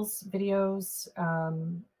articles, videos,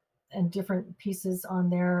 and different pieces on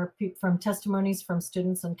there, from testimonies from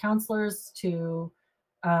students and counselors to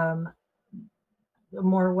um,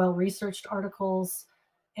 more well-researched articles.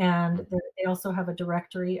 And Mhm. they also have a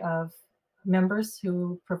directory of members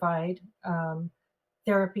who provide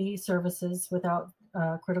therapy services without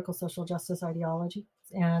critical social justice ideology.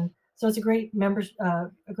 And so it's a great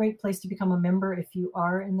place to become a member if you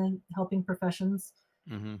are in the helping professions,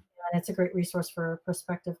 Mhm. and it's a great resource for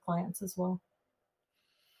prospective clients as well.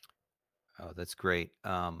 Oh, that's great.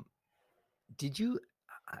 Did you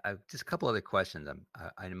just a couple other questions.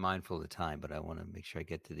 I'm mindful of the time, but I want to make sure I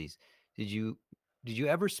get to these. Did you did you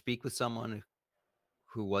ever speak with someone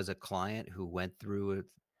who was a client who went through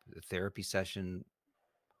a therapy session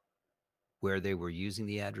where they were using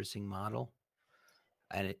the addressing model?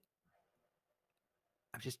 And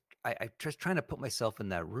I'm just trying to put myself in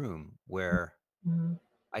that room where Mhm.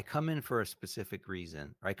 I come in for a specific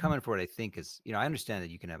reason, or I come in for what I think is, I understand that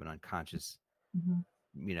you can have an unconscious, Mhm.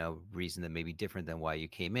 reason that may be different than why you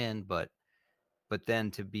came in, but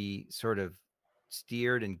then to be sort of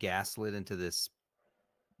steered and gaslit into this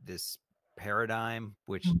paradigm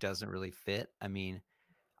which Mhm. doesn't really fit. I mean,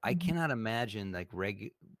 I Mhm. cannot imagine like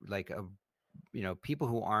like a people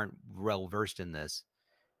who aren't well versed in this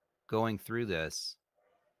going through this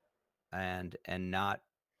and not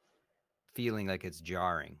feeling like it's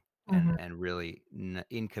jarring and Mhm. really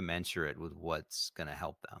incommensurate with what's going to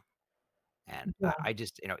help them. And Yeah. I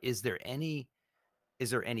just, is there any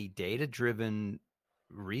data driven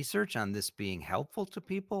research on this being helpful to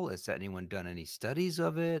people? Has anyone done any studies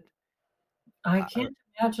of it? I I, can't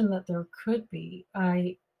imagine that there could be.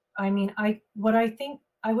 I mean, what I think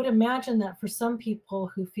I would imagine that for some people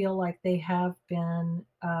who feel like they have been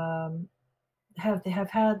have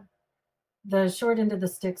had the short end of the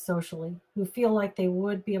stick socially, who feel like they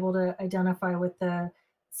would be able to identify with the,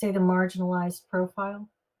 say, the marginalized profile.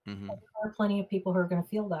 mm-hmm, There are plenty of people who are going to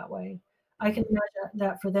feel that way. I can mm-hmm, imagine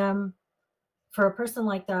that for them, for a person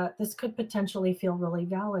like that, this could potentially feel really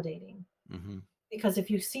validating. mm-hmm, Because if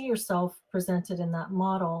you see yourself presented in that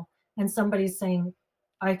model and somebody's saying,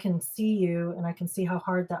 I can see you and I can see how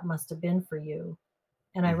hard that must have been for you,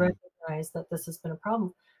 and I mm-hmm, recognize that this has been a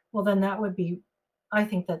problem, well, then that would be, I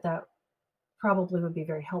think that that probably would be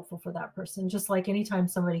very helpful for that person. Just like anytime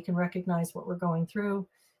somebody can recognize what we're going through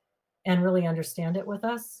and really understand it with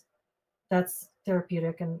us, that's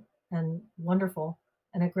therapeutic and wonderful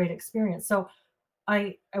and a great experience. So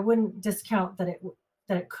I wouldn't discount that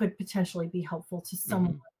that it could potentially be helpful to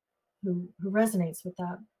someone mm-hmm. who resonates with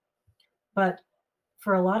that. But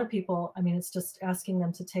for a lot of people, I mean, it's just asking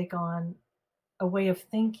them to take on a way of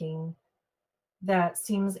thinking that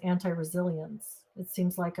seems anti-resilience. It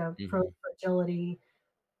seems like a pro Mm-hmm. fragility,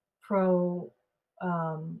 pro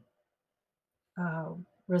um, uh,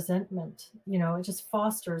 resentment. You know, it just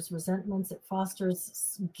fosters resentments. It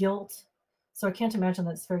fosters guilt. So I can't imagine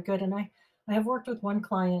that it's very good. And I have worked with one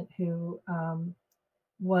client who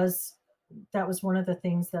was that was one of the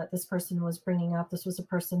things that this person was bringing up. This was a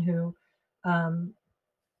person who, um,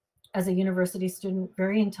 as a university student,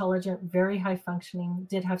 very intelligent, very high functioning,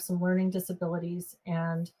 did have some learning disabilities,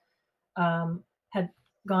 and had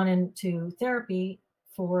gone into therapy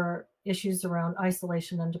for issues around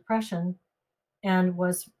isolation and depression, and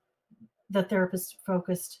was the therapist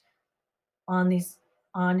focused on these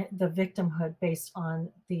on the victimhood based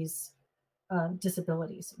on these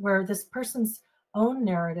disabilities, where this person's own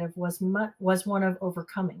narrative was one of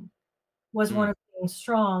overcoming, was one Mm, of being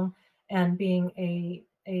strong and being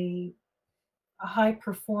a high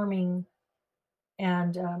performing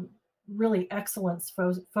and really excellence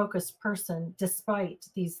focused person despite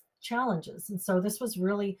these challenges. And so this was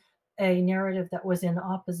really a narrative that was in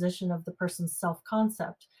opposition of the person's self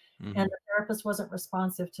concept. And mm-hmm, the therapist wasn't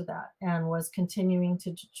responsive to that and was continuing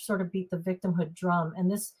to sort of beat the victimhood drum. And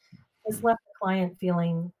this mm. left the client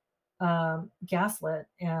feeling gaslit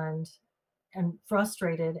and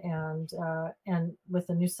frustrated and with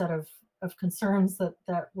a new set of concerns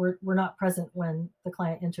that were not present when the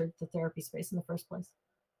client entered the therapy space in the first place.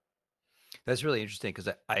 That's really interesting because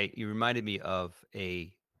you reminded me of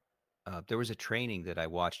there was a training that I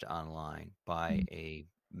watched online by Mhm, a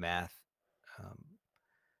math um,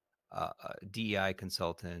 DEI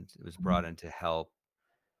consultant. It was mhm, brought in to help,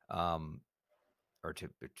 um, or to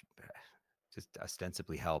just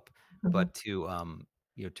ostensibly help, mhm, but to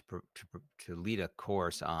to lead a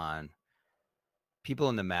course on people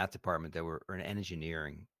in the math department that were or in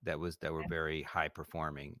engineering that were very high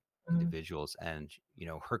performing mhm, individuals. And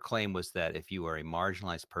her claim was that if you are a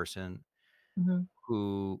marginalized person mhm,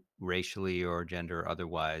 who racially or gender or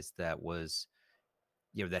otherwise that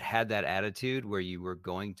had that attitude where you were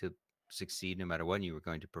going to succeed no matter what, and you were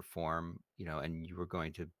going to perform, and you were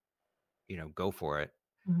going to go for it,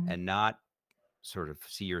 mhm, and not sort of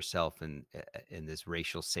see yourself in this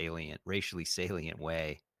racially salient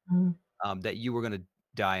way, mhm. that you were going to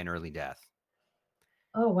die an early death.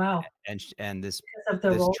 Oh, wow. And this Because of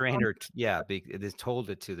the this role trainer, conflict. yeah, this told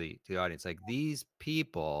it to the audience, like, these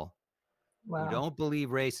people who Wow. don't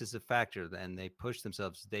believe race is a factor, and they push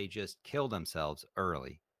themselves, they just kill themselves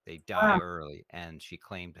early. They die Wow. early. And she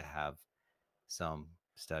claimed to have some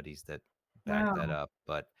studies that back that Wow. up.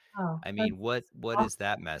 But Wow. I mean, That's what is awful.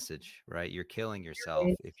 that message, right? You're killing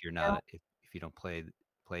yourself Right. if you're Yeah. not if you don't play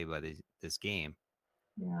by this game.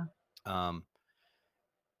 Yeah. Um,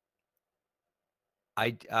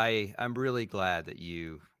 I'm really glad that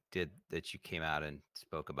you came out and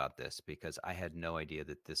spoke about this, because I had no idea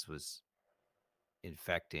that this was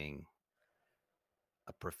infecting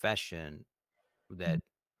a profession Mhm, that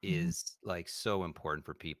mhm, is like so important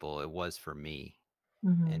for people. It was for me.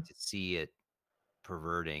 And mhm, to see it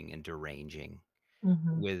perverting and deranging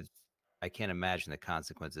mhm. with, I can't imagine the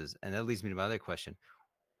consequences. And that leads me to my other question.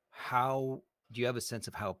 How do you have a sense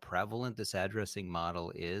of how prevalent this addressing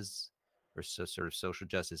model is? or sort of social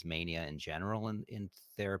justice mania in general in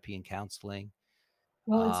therapy and counseling.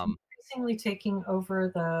 Well, it's Um, increasingly taking over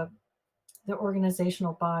the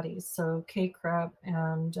organizational bodies. So KCREP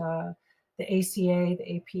and the ACA,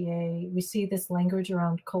 the APA. We see this language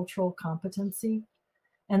around cultural competency,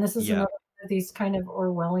 and this is yeah. another one of these kind of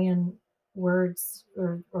Orwellian words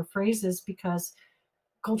or phrases because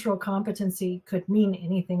cultural competency could mean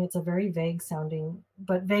anything. It's a very vague sounding,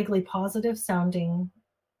 but vaguely positive sounding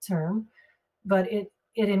term, but it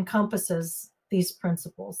encompasses these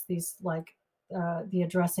principles, these like the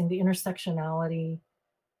addressing the intersectionality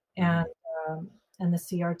and Hmm. um, and the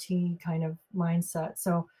CRT kind of mindset.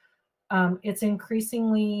 So it's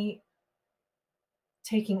increasingly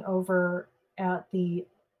taking over at the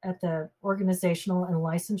organizational and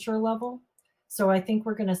licensure level. So I think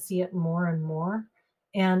we're going to see it more and more.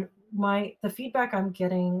 And the feedback I'm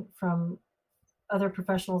getting from other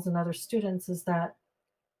professionals and other students is that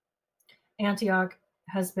Antioch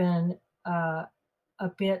has been a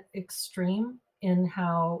bit extreme in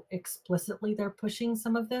how explicitly they're pushing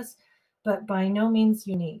some of this, but by no means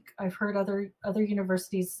unique. I've heard other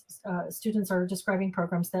universities students are describing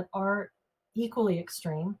programs that are equally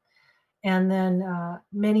extreme, and then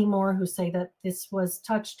many more who say that this was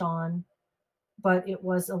touched on, but it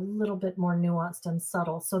was a little bit more nuanced and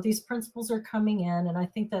subtle. So these principles are coming in, and I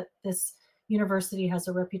think that this university has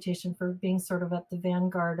a reputation for being sort of at the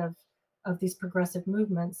vanguard of these progressive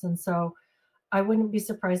movements, and so I wouldn't be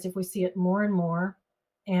surprised if we see it more and more.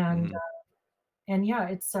 And Hmm. and yeah,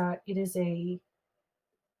 it is an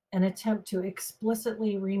attempt to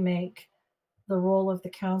explicitly remake the role of the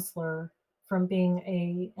counselor from being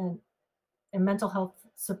a mental health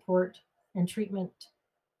support and treatment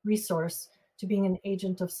resource to being an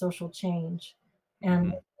agent of social change and Hmm.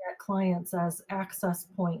 looking at clients as access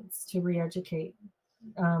points to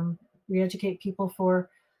um, re-educate people for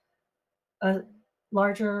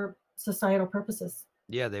larger societal purposes.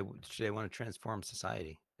 Yeah, they want to transform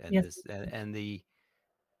society, and Yes. this and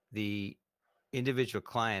the individual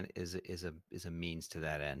client is a means to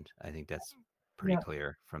that end. I think that's pretty Yeah.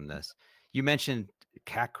 clear from this. You mentioned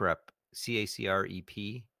CACREP,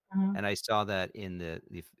 CACREP, Mhm. and I saw that in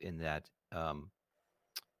that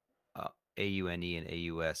uh, AUNE and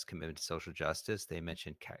AUS commitment to social justice. They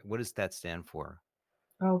mentioned what does that stand for?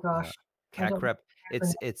 Oh Uh, gosh, I don't know CACREP. the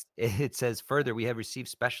acronym. It says further, we have received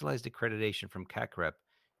specialized accreditation from CACREP.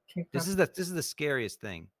 Okay, This prep. is the scariest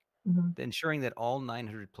thing. Mhm. Ensuring that all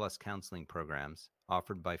 900 plus counseling programs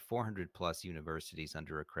offered by 400 plus universities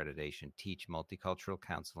under accreditation teach multicultural Yeah.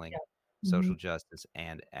 counseling, Mhm. social justice,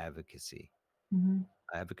 and advocacy. Mhm.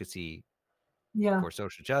 Advocacy Yeah. for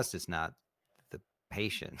social justice, not the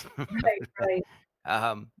patient. Right, right.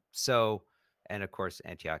 So, and of course,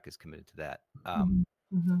 Antioch is committed to that. Mhm.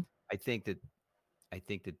 Mhm. I think that I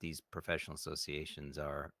think that these professional associations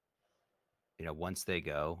are, once they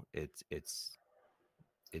go, it's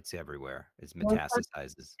everywhere. It Well,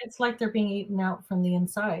 metastasizes. it's like they're being eaten out from the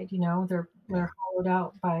inside, you know? Yeah. They're hollowed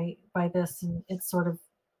out by this, and it sort of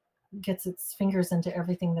gets its fingers into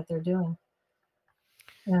everything that they're doing.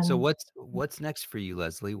 So And what's next for you,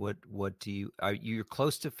 Leslie? What do you are you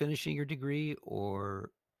close to finishing your degree,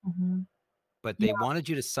 or mhm. but Yeah, they wanted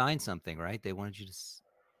you to sign something, right? They wanted you to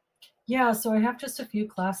yeah, so I have just a few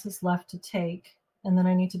classes left to take, and then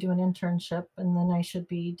I need to do an internship, and then I should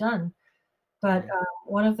be done. But Mhm.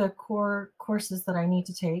 one of the core courses that I need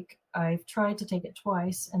to take, I've tried to take it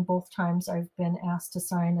twice, and both times I've been asked to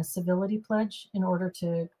sign a civility pledge in order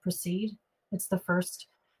to proceed. It's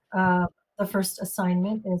uh, the first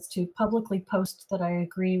assignment is to publicly post that I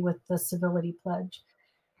agree with the civility pledge,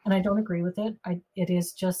 and I don't agree with it. It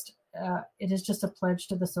is just a pledge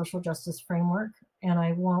to the social justice framework, and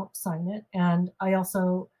I won't sign it. And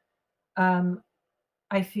um,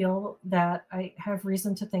 I feel that I have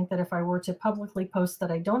reason to think that if I were to publicly post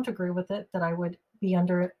that I don't agree with it, that I would be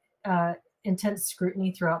under intense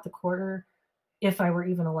scrutiny throughout the quarter if I were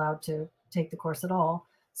even allowed to take the course at all.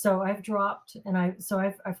 So I've dropped, and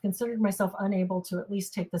I've considered myself unable to at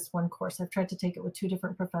least take this one course. I've tried to take it with two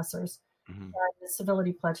different professors. Mhm. The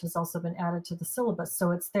civility pledge has also been added to the syllabus,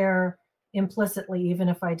 so it's there implicitly, even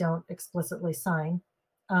if I don't explicitly sign.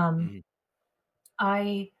 Um, Mhm.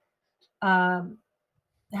 I um,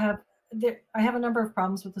 have I have a number of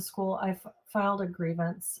problems with the school. Filed a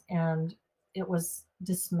grievance and it was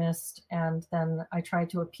dismissed, and then I tried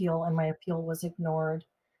to appeal, and my appeal was ignored.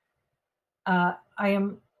 Uh, I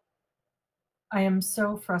am I am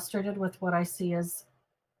so frustrated with what I see as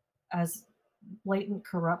blatant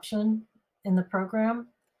corruption in the program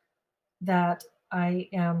that I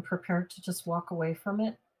am prepared to just walk away from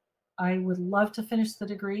it. I would love to finish the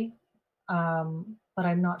degree, but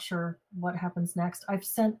I'm not sure what happens next. I've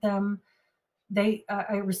sent them they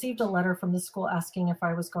I received a letter from the school asking if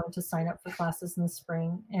I was going to sign up for classes in the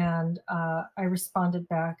spring, and I responded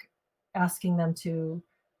back asking them to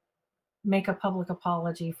make a public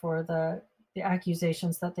apology for the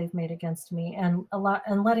accusations that they've made against me, and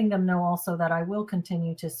letting them know also that I will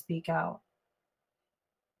continue to speak out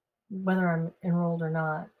whether I'm enrolled or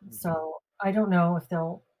not. Mhm. So I don't know if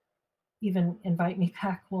they'll even invite me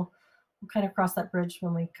back. We'll kind of cross that bridge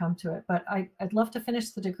when we come to it. But I'd love to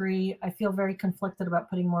finish the degree. I feel very conflicted about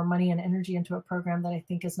putting more money and energy into a program that I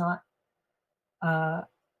think is uh,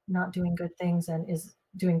 not doing good things and is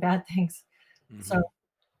doing bad things. So Mhm.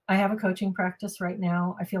 I have a coaching practice right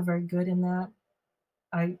now. I feel very good in that.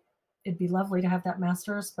 I It'd be lovely to have that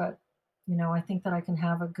master's, but I think that I can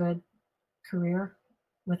have a good career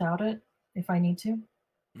without it if I need to.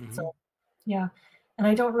 So Mhm. yeah, and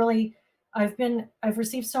I don't really. I've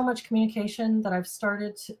received so much communication that I've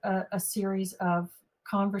started a series of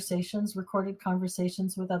conversations, recorded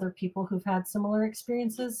conversations with other people who've had similar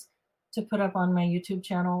experiences to put up on my YouTube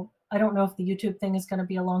channel. I don't know if the YouTube thing is going to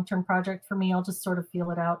be a long-term project for me. I'll just sort of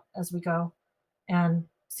feel it out as we go and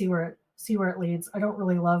see where it leads. I don't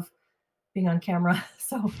really love being on camera,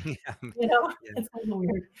 so Yeah. Yeah. it's a little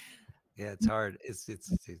weird. Yeah, it's hard. It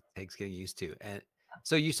takes getting used to. And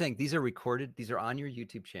so you're saying these are recorded, these are on your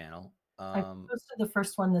YouTube channel. I posted the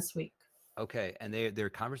first one this week. Okay, and they're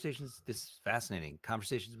conversations. This is fascinating.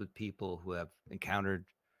 Conversations with people who have encountered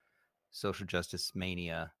social justice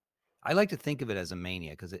mania. I like to think of it as a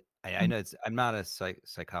mania because I Mm, know I'm not a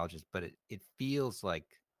psychologist, but it feels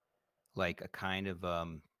like a kind of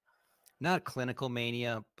not clinical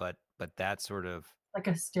mania, but that sort of like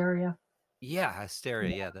a hysteria. yeah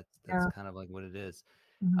hysteria. Yeah, Yeah, that's yeah. kind of like what it is.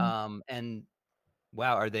 Mhm, And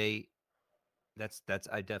wow, are they? That's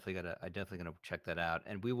I definitely gonna check that out,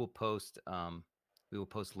 and we will post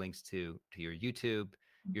links to your YouTube.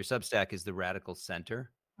 Your Substack is the Radical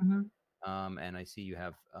Center, mhm, and I see you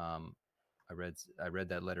have I read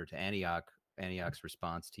that letter to Antioch. Antioch's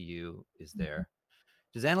response to you is mhm. there.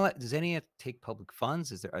 Does Antioch take public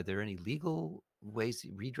funds? Are there any legal ways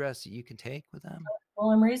redress that you can take with them? Well,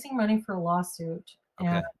 I'm raising money for a lawsuit,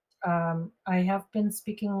 and Okay.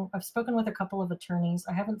 I've spoken with a couple of attorneys.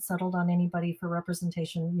 I haven't settled on anybody for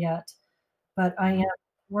representation yet, but I am Hmm.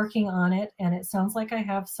 working on it, and it sounds like I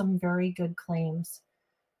have some very good claims.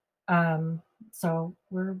 Um, so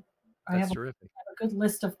I That's have terrific. a good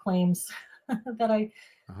list of claims that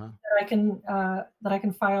Uh-huh. that I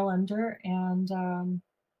can file under, and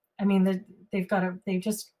I mean, they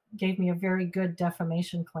just gave me a very good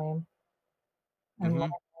defamation claim and Hmm.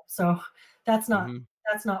 libel. So that's not Hmm.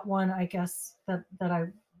 that's not one, I guess, that I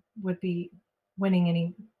would be winning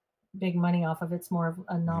any big money off of. It's more of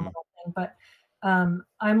a Hmm. nominal thing. But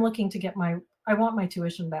I'm looking to get I want my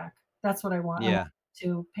tuition back. That's what I want. I want Yeah.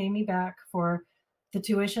 to pay me back for the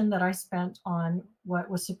tuition that I spent on what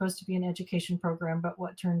was supposed to be an education program, but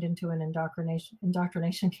what turned into an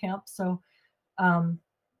indoctrination camp. So um,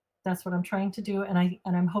 that's what I'm trying to do, and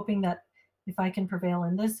I'm hoping that if I can prevail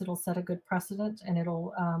in this, it'll set a good precedent and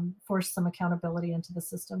it'll force some accountability into the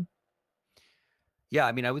system. Yeah,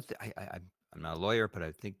 I mean, I would. I'm not a lawyer, but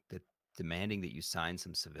I think that demanding that you sign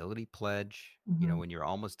some civility pledge, Hmm. when you're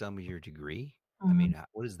almost done with your degree. I Hmm. mean,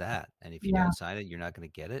 what is that? And if you Yeah, don't sign it, you're not going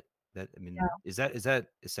to get it. That I mean, yeah, is that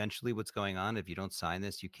essentially what's going on? If you don't sign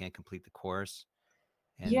this, you can't complete the course.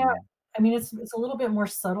 yeah. And I mean, it's a little bit more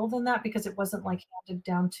subtle than that because it wasn't mm, like handed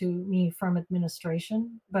down to me from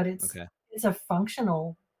administration, but okay, it's a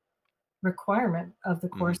functional requirement of the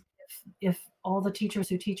course. hmm, If all the teachers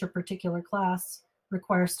who teach a particular class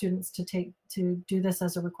require students to do this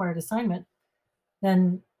as a required assignment,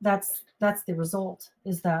 then that's the result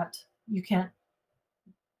is that you can't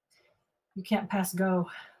you can't pass go.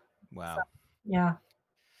 So wow. yeah.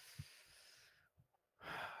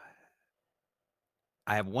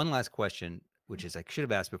 I have one last question, which is I should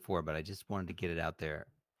have asked before, but I just wanted to get it out there.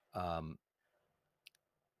 Um,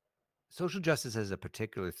 Social justice has a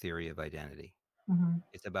particular theory of identity. Mhm,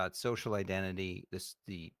 It's about social identity. It's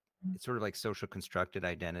sort of like social constructed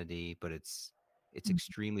identity, but it's mhm,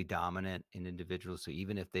 extremely dominant in individuals. So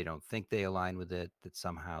even if they don't think they align with it, that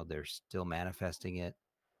somehow they're still manifesting it,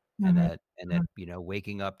 and mhm, that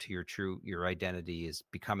waking up to your identity is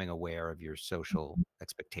becoming aware of your social mhm,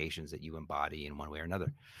 expectations that you embody in one way or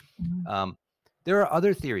another. mhm, Um, there are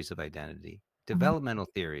other theories of identity, mhm, developmental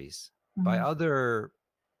theories by mhm, other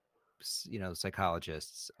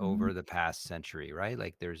psychologists mhm, over the past century, right?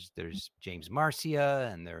 Like there's James Marcia,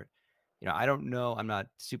 and I don't know, I'm not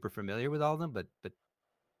super familiar with all of them, but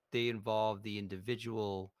they involve the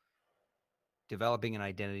individual developing an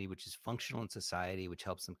identity which is functional in society, which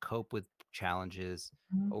helps them cope with challenges,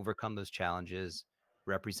 Mhm. overcome those challenges,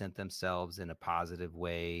 represent themselves in a positive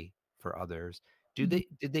way for others. Mhm.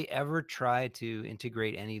 Did they ever try to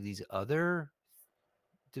integrate any of these other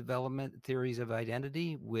development theories of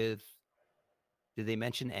identity with, did they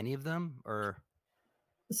mention any of them or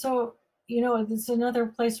So, it's another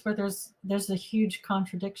place where there's a huge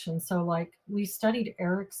contradiction. So, like, we studied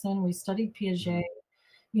Erickson, we studied Piaget.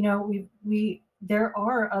 Mhm. We there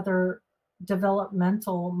are other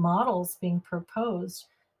developmental models being proposed,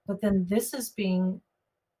 but then this is being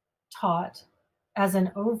taught as an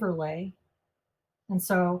overlay. And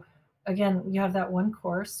so, again, you have that one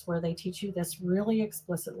course where they teach you this really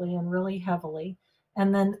explicitly and really heavily.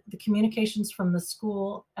 And then the communications from the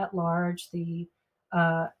school at large, the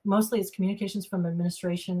mostly it's communications from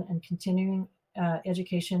administration and continuing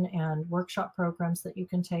education and workshop programs that you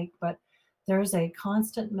can take. But there's a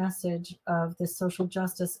constant message of this social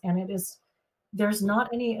justice, and there's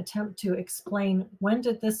not any attempt to explain when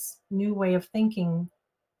did this new way of thinking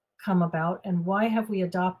come about and why have we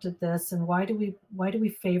adopted this and why do we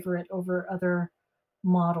favor it over other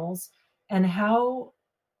models, and how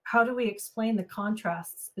do we explain the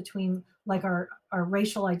contrasts between like our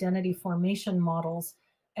racial identity formation models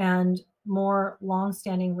and more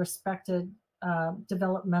long-standing respected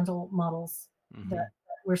developmental models that Mhm.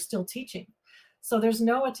 we're still teaching. So there's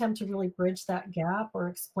no attempt to really bridge that gap or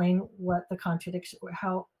explain what the contradiction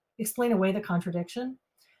how explain away the contradiction,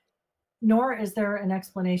 nor is there an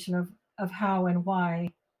explanation of how and why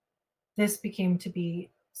this became to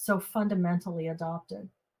be so fundamentally adopted.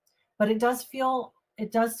 But it does feel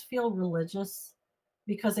religious,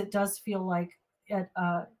 because it does feel like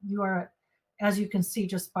you are, as you can see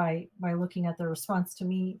just by looking at the response to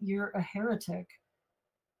me, you're a heretic,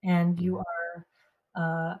 and you Mhm. are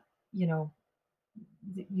uh, you know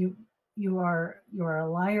you you are a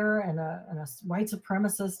liar and a white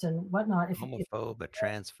supremacist and whatnot. If Homophobe, a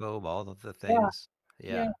transphobe, all of the yeah, things.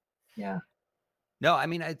 yeah, Yeah. yeah, No, I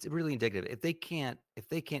mean, it's really indicative. If they can't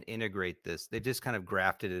integrate this, they just kind of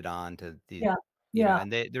grafted it on to the, yeah, yeah.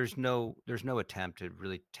 and there's no attempt to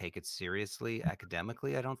really take it seriously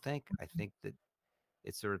academically, I don't think. I think that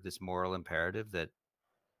it's sort of this moral imperative that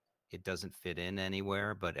it doesn't fit in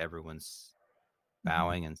anywhere, but everyone's Mhm.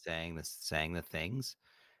 bowing and saying the things.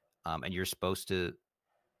 And you're supposed to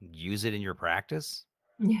use it in your practice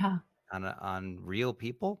Yeah, on real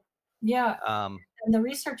people. yeah, Um, and the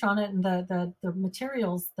research on it and the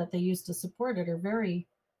materials that they use to support it are very,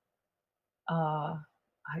 I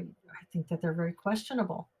think that they're very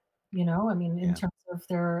questionable, I mean, in yeah. terms of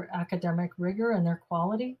their academic rigor and their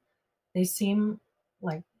quality, they seem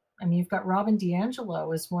like, I mean, you've got Robin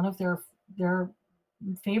DiAngelo is one of their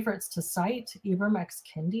favorites to cite. Ibram X.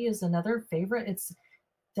 Kendi is another favorite.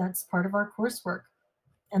 That's part of our coursework.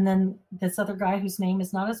 And then this other guy whose name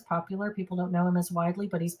is not as popular, people don't know him as widely,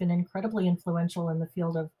 but he's been incredibly influential in the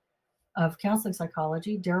field of counseling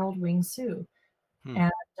psychology, Daryl Wing Su. Hmm.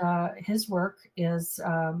 And his work is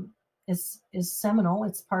seminal.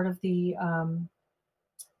 It's part of we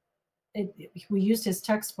used his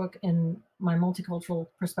textbook in my multicultural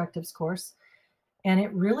perspectives course, and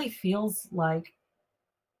it really feels like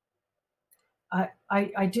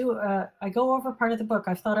I go over part of the book.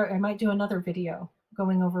 I've thought I might do another video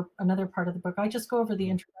going over another part of the book. I just go over the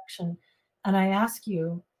Mhm. introduction, and I ask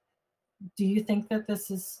you, do you think that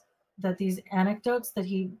these anecdotes that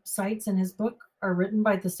he cites in his book are written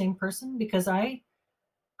by the same person? Because I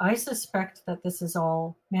suspect that this is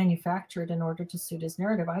all manufactured in order to suit his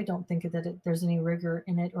narrative. I don't think that there's any rigor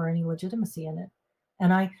in it or any legitimacy in it.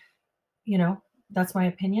 And you know, that's my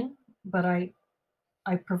opinion, but I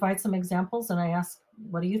provide some examples and I ask,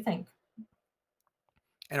 what do you think?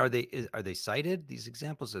 And are they cited, these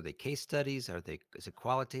examples? Are they case studies? Is it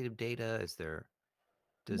qualitative data?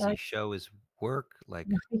 Does Uh, he show his work? Like,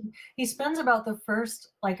 he spends about the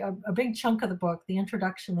first, like a big chunk of the book. The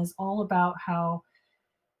introduction is all about how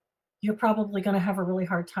you're probably going to have a really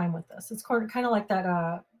hard time with this. It's kind of like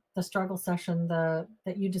that the struggle session that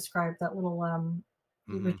you described, that little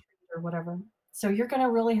retreat mhm. or whatever. So you're going to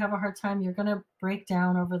really have a hard time. You're going to break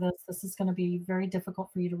down over this. This is going to be very difficult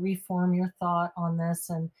for you to reform your thought on this,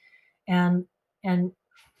 and and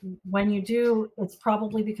when you do, it's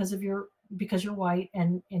probably because you're white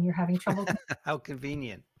and you're having trouble. How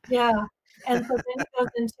convenient. Yeah, and so then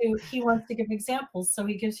he wants to give examples, so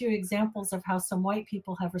he gives you examples of how some white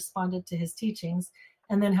people have responded to his teachings,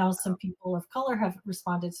 and then how some people of color have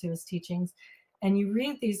responded to his teachings, and you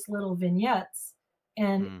read these little vignettes,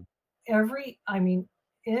 and Mm, I mean,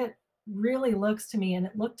 it really looks to me, and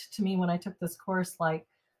it looked to me when I took this course, like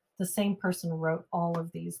the same person wrote all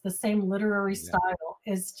of these. The same literary Yeah. style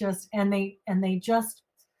is just, and they just,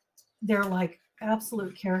 they're like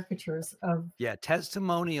absolute caricatures of, Yeah,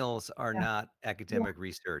 testimonials are yeah, not yeah, academic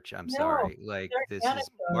research, I'm no, sorry, like, they're this is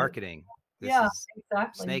anecdote. marketing. This Yeah, is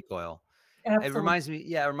exactly. snake oil. It Absolutely. reminds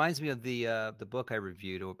me of the book I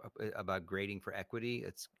reviewed about grading for equity.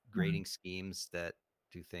 It's Mhm. grading schemes that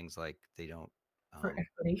do things like For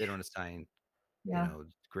equity. they don't assign, Yeah,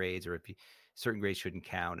 grades, or if you certain grades shouldn't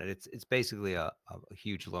count, and it's basically a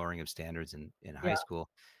huge lowering of standards in high yeah. school.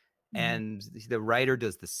 Mhm. And the writer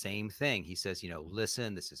does the same thing. He says,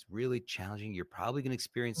 listen, this is really challenging. You're probably going to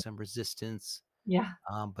experience some resistance, Yeah,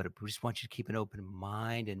 but we just want you to keep an open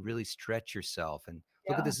mind and really stretch yourself and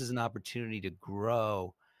look at yeah. this as an opportunity to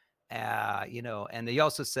grow. And he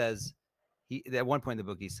also says, he at one point in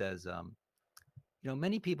the book, he says,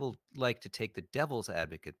 many people like to take the devil's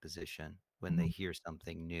advocate position when they Mhm, hear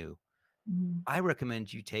something new. mhm. I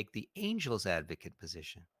recommend you take the angel's advocate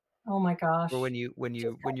position. Oh my Or gosh. when you when Just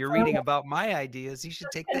you when you're confirm reading it. about my ideas, you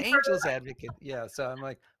should Just take the angel's confirm. advocate. Yeah, so I'm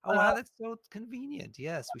like, "Oh, Wow. wow, that's so convenient."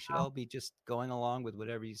 Yes, we should all be just going along with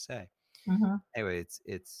whatever you say. Mhm. Anyway,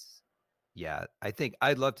 it's yeah, I think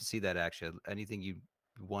I'd love to see that actually. Anything you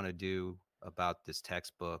wanna do about this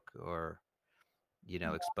textbook or,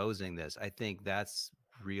 exposing this, I think that's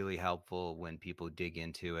really helpful when people dig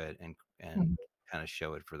into it and Mhm. kinda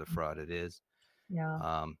show it for the fraud it is. Yeah.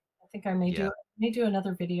 Um, I think I may yeah. do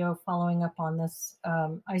another video following up on this.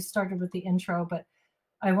 I started with the intro, but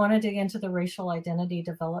I wanna dig into the racial identity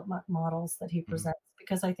development models that he Mhm. presents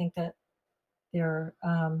because I think that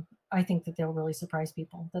they'll really surprise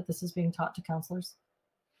people that this is being taught to counselors.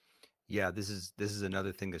 Yeah, this is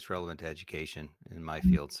another thing that's relevant to education in my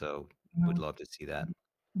Mhm, field, so would mhm, love to see that.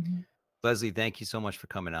 mhm. Leslie, thank you so much for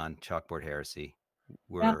coming on Chalkboard Heresy.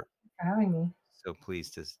 Yeah, thank We're you for having me. so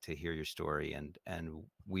pleased to hear your story, and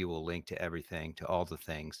we will link to everything, to all the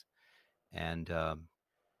things. And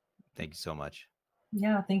thank you so much.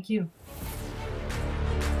 Yeah, thank you.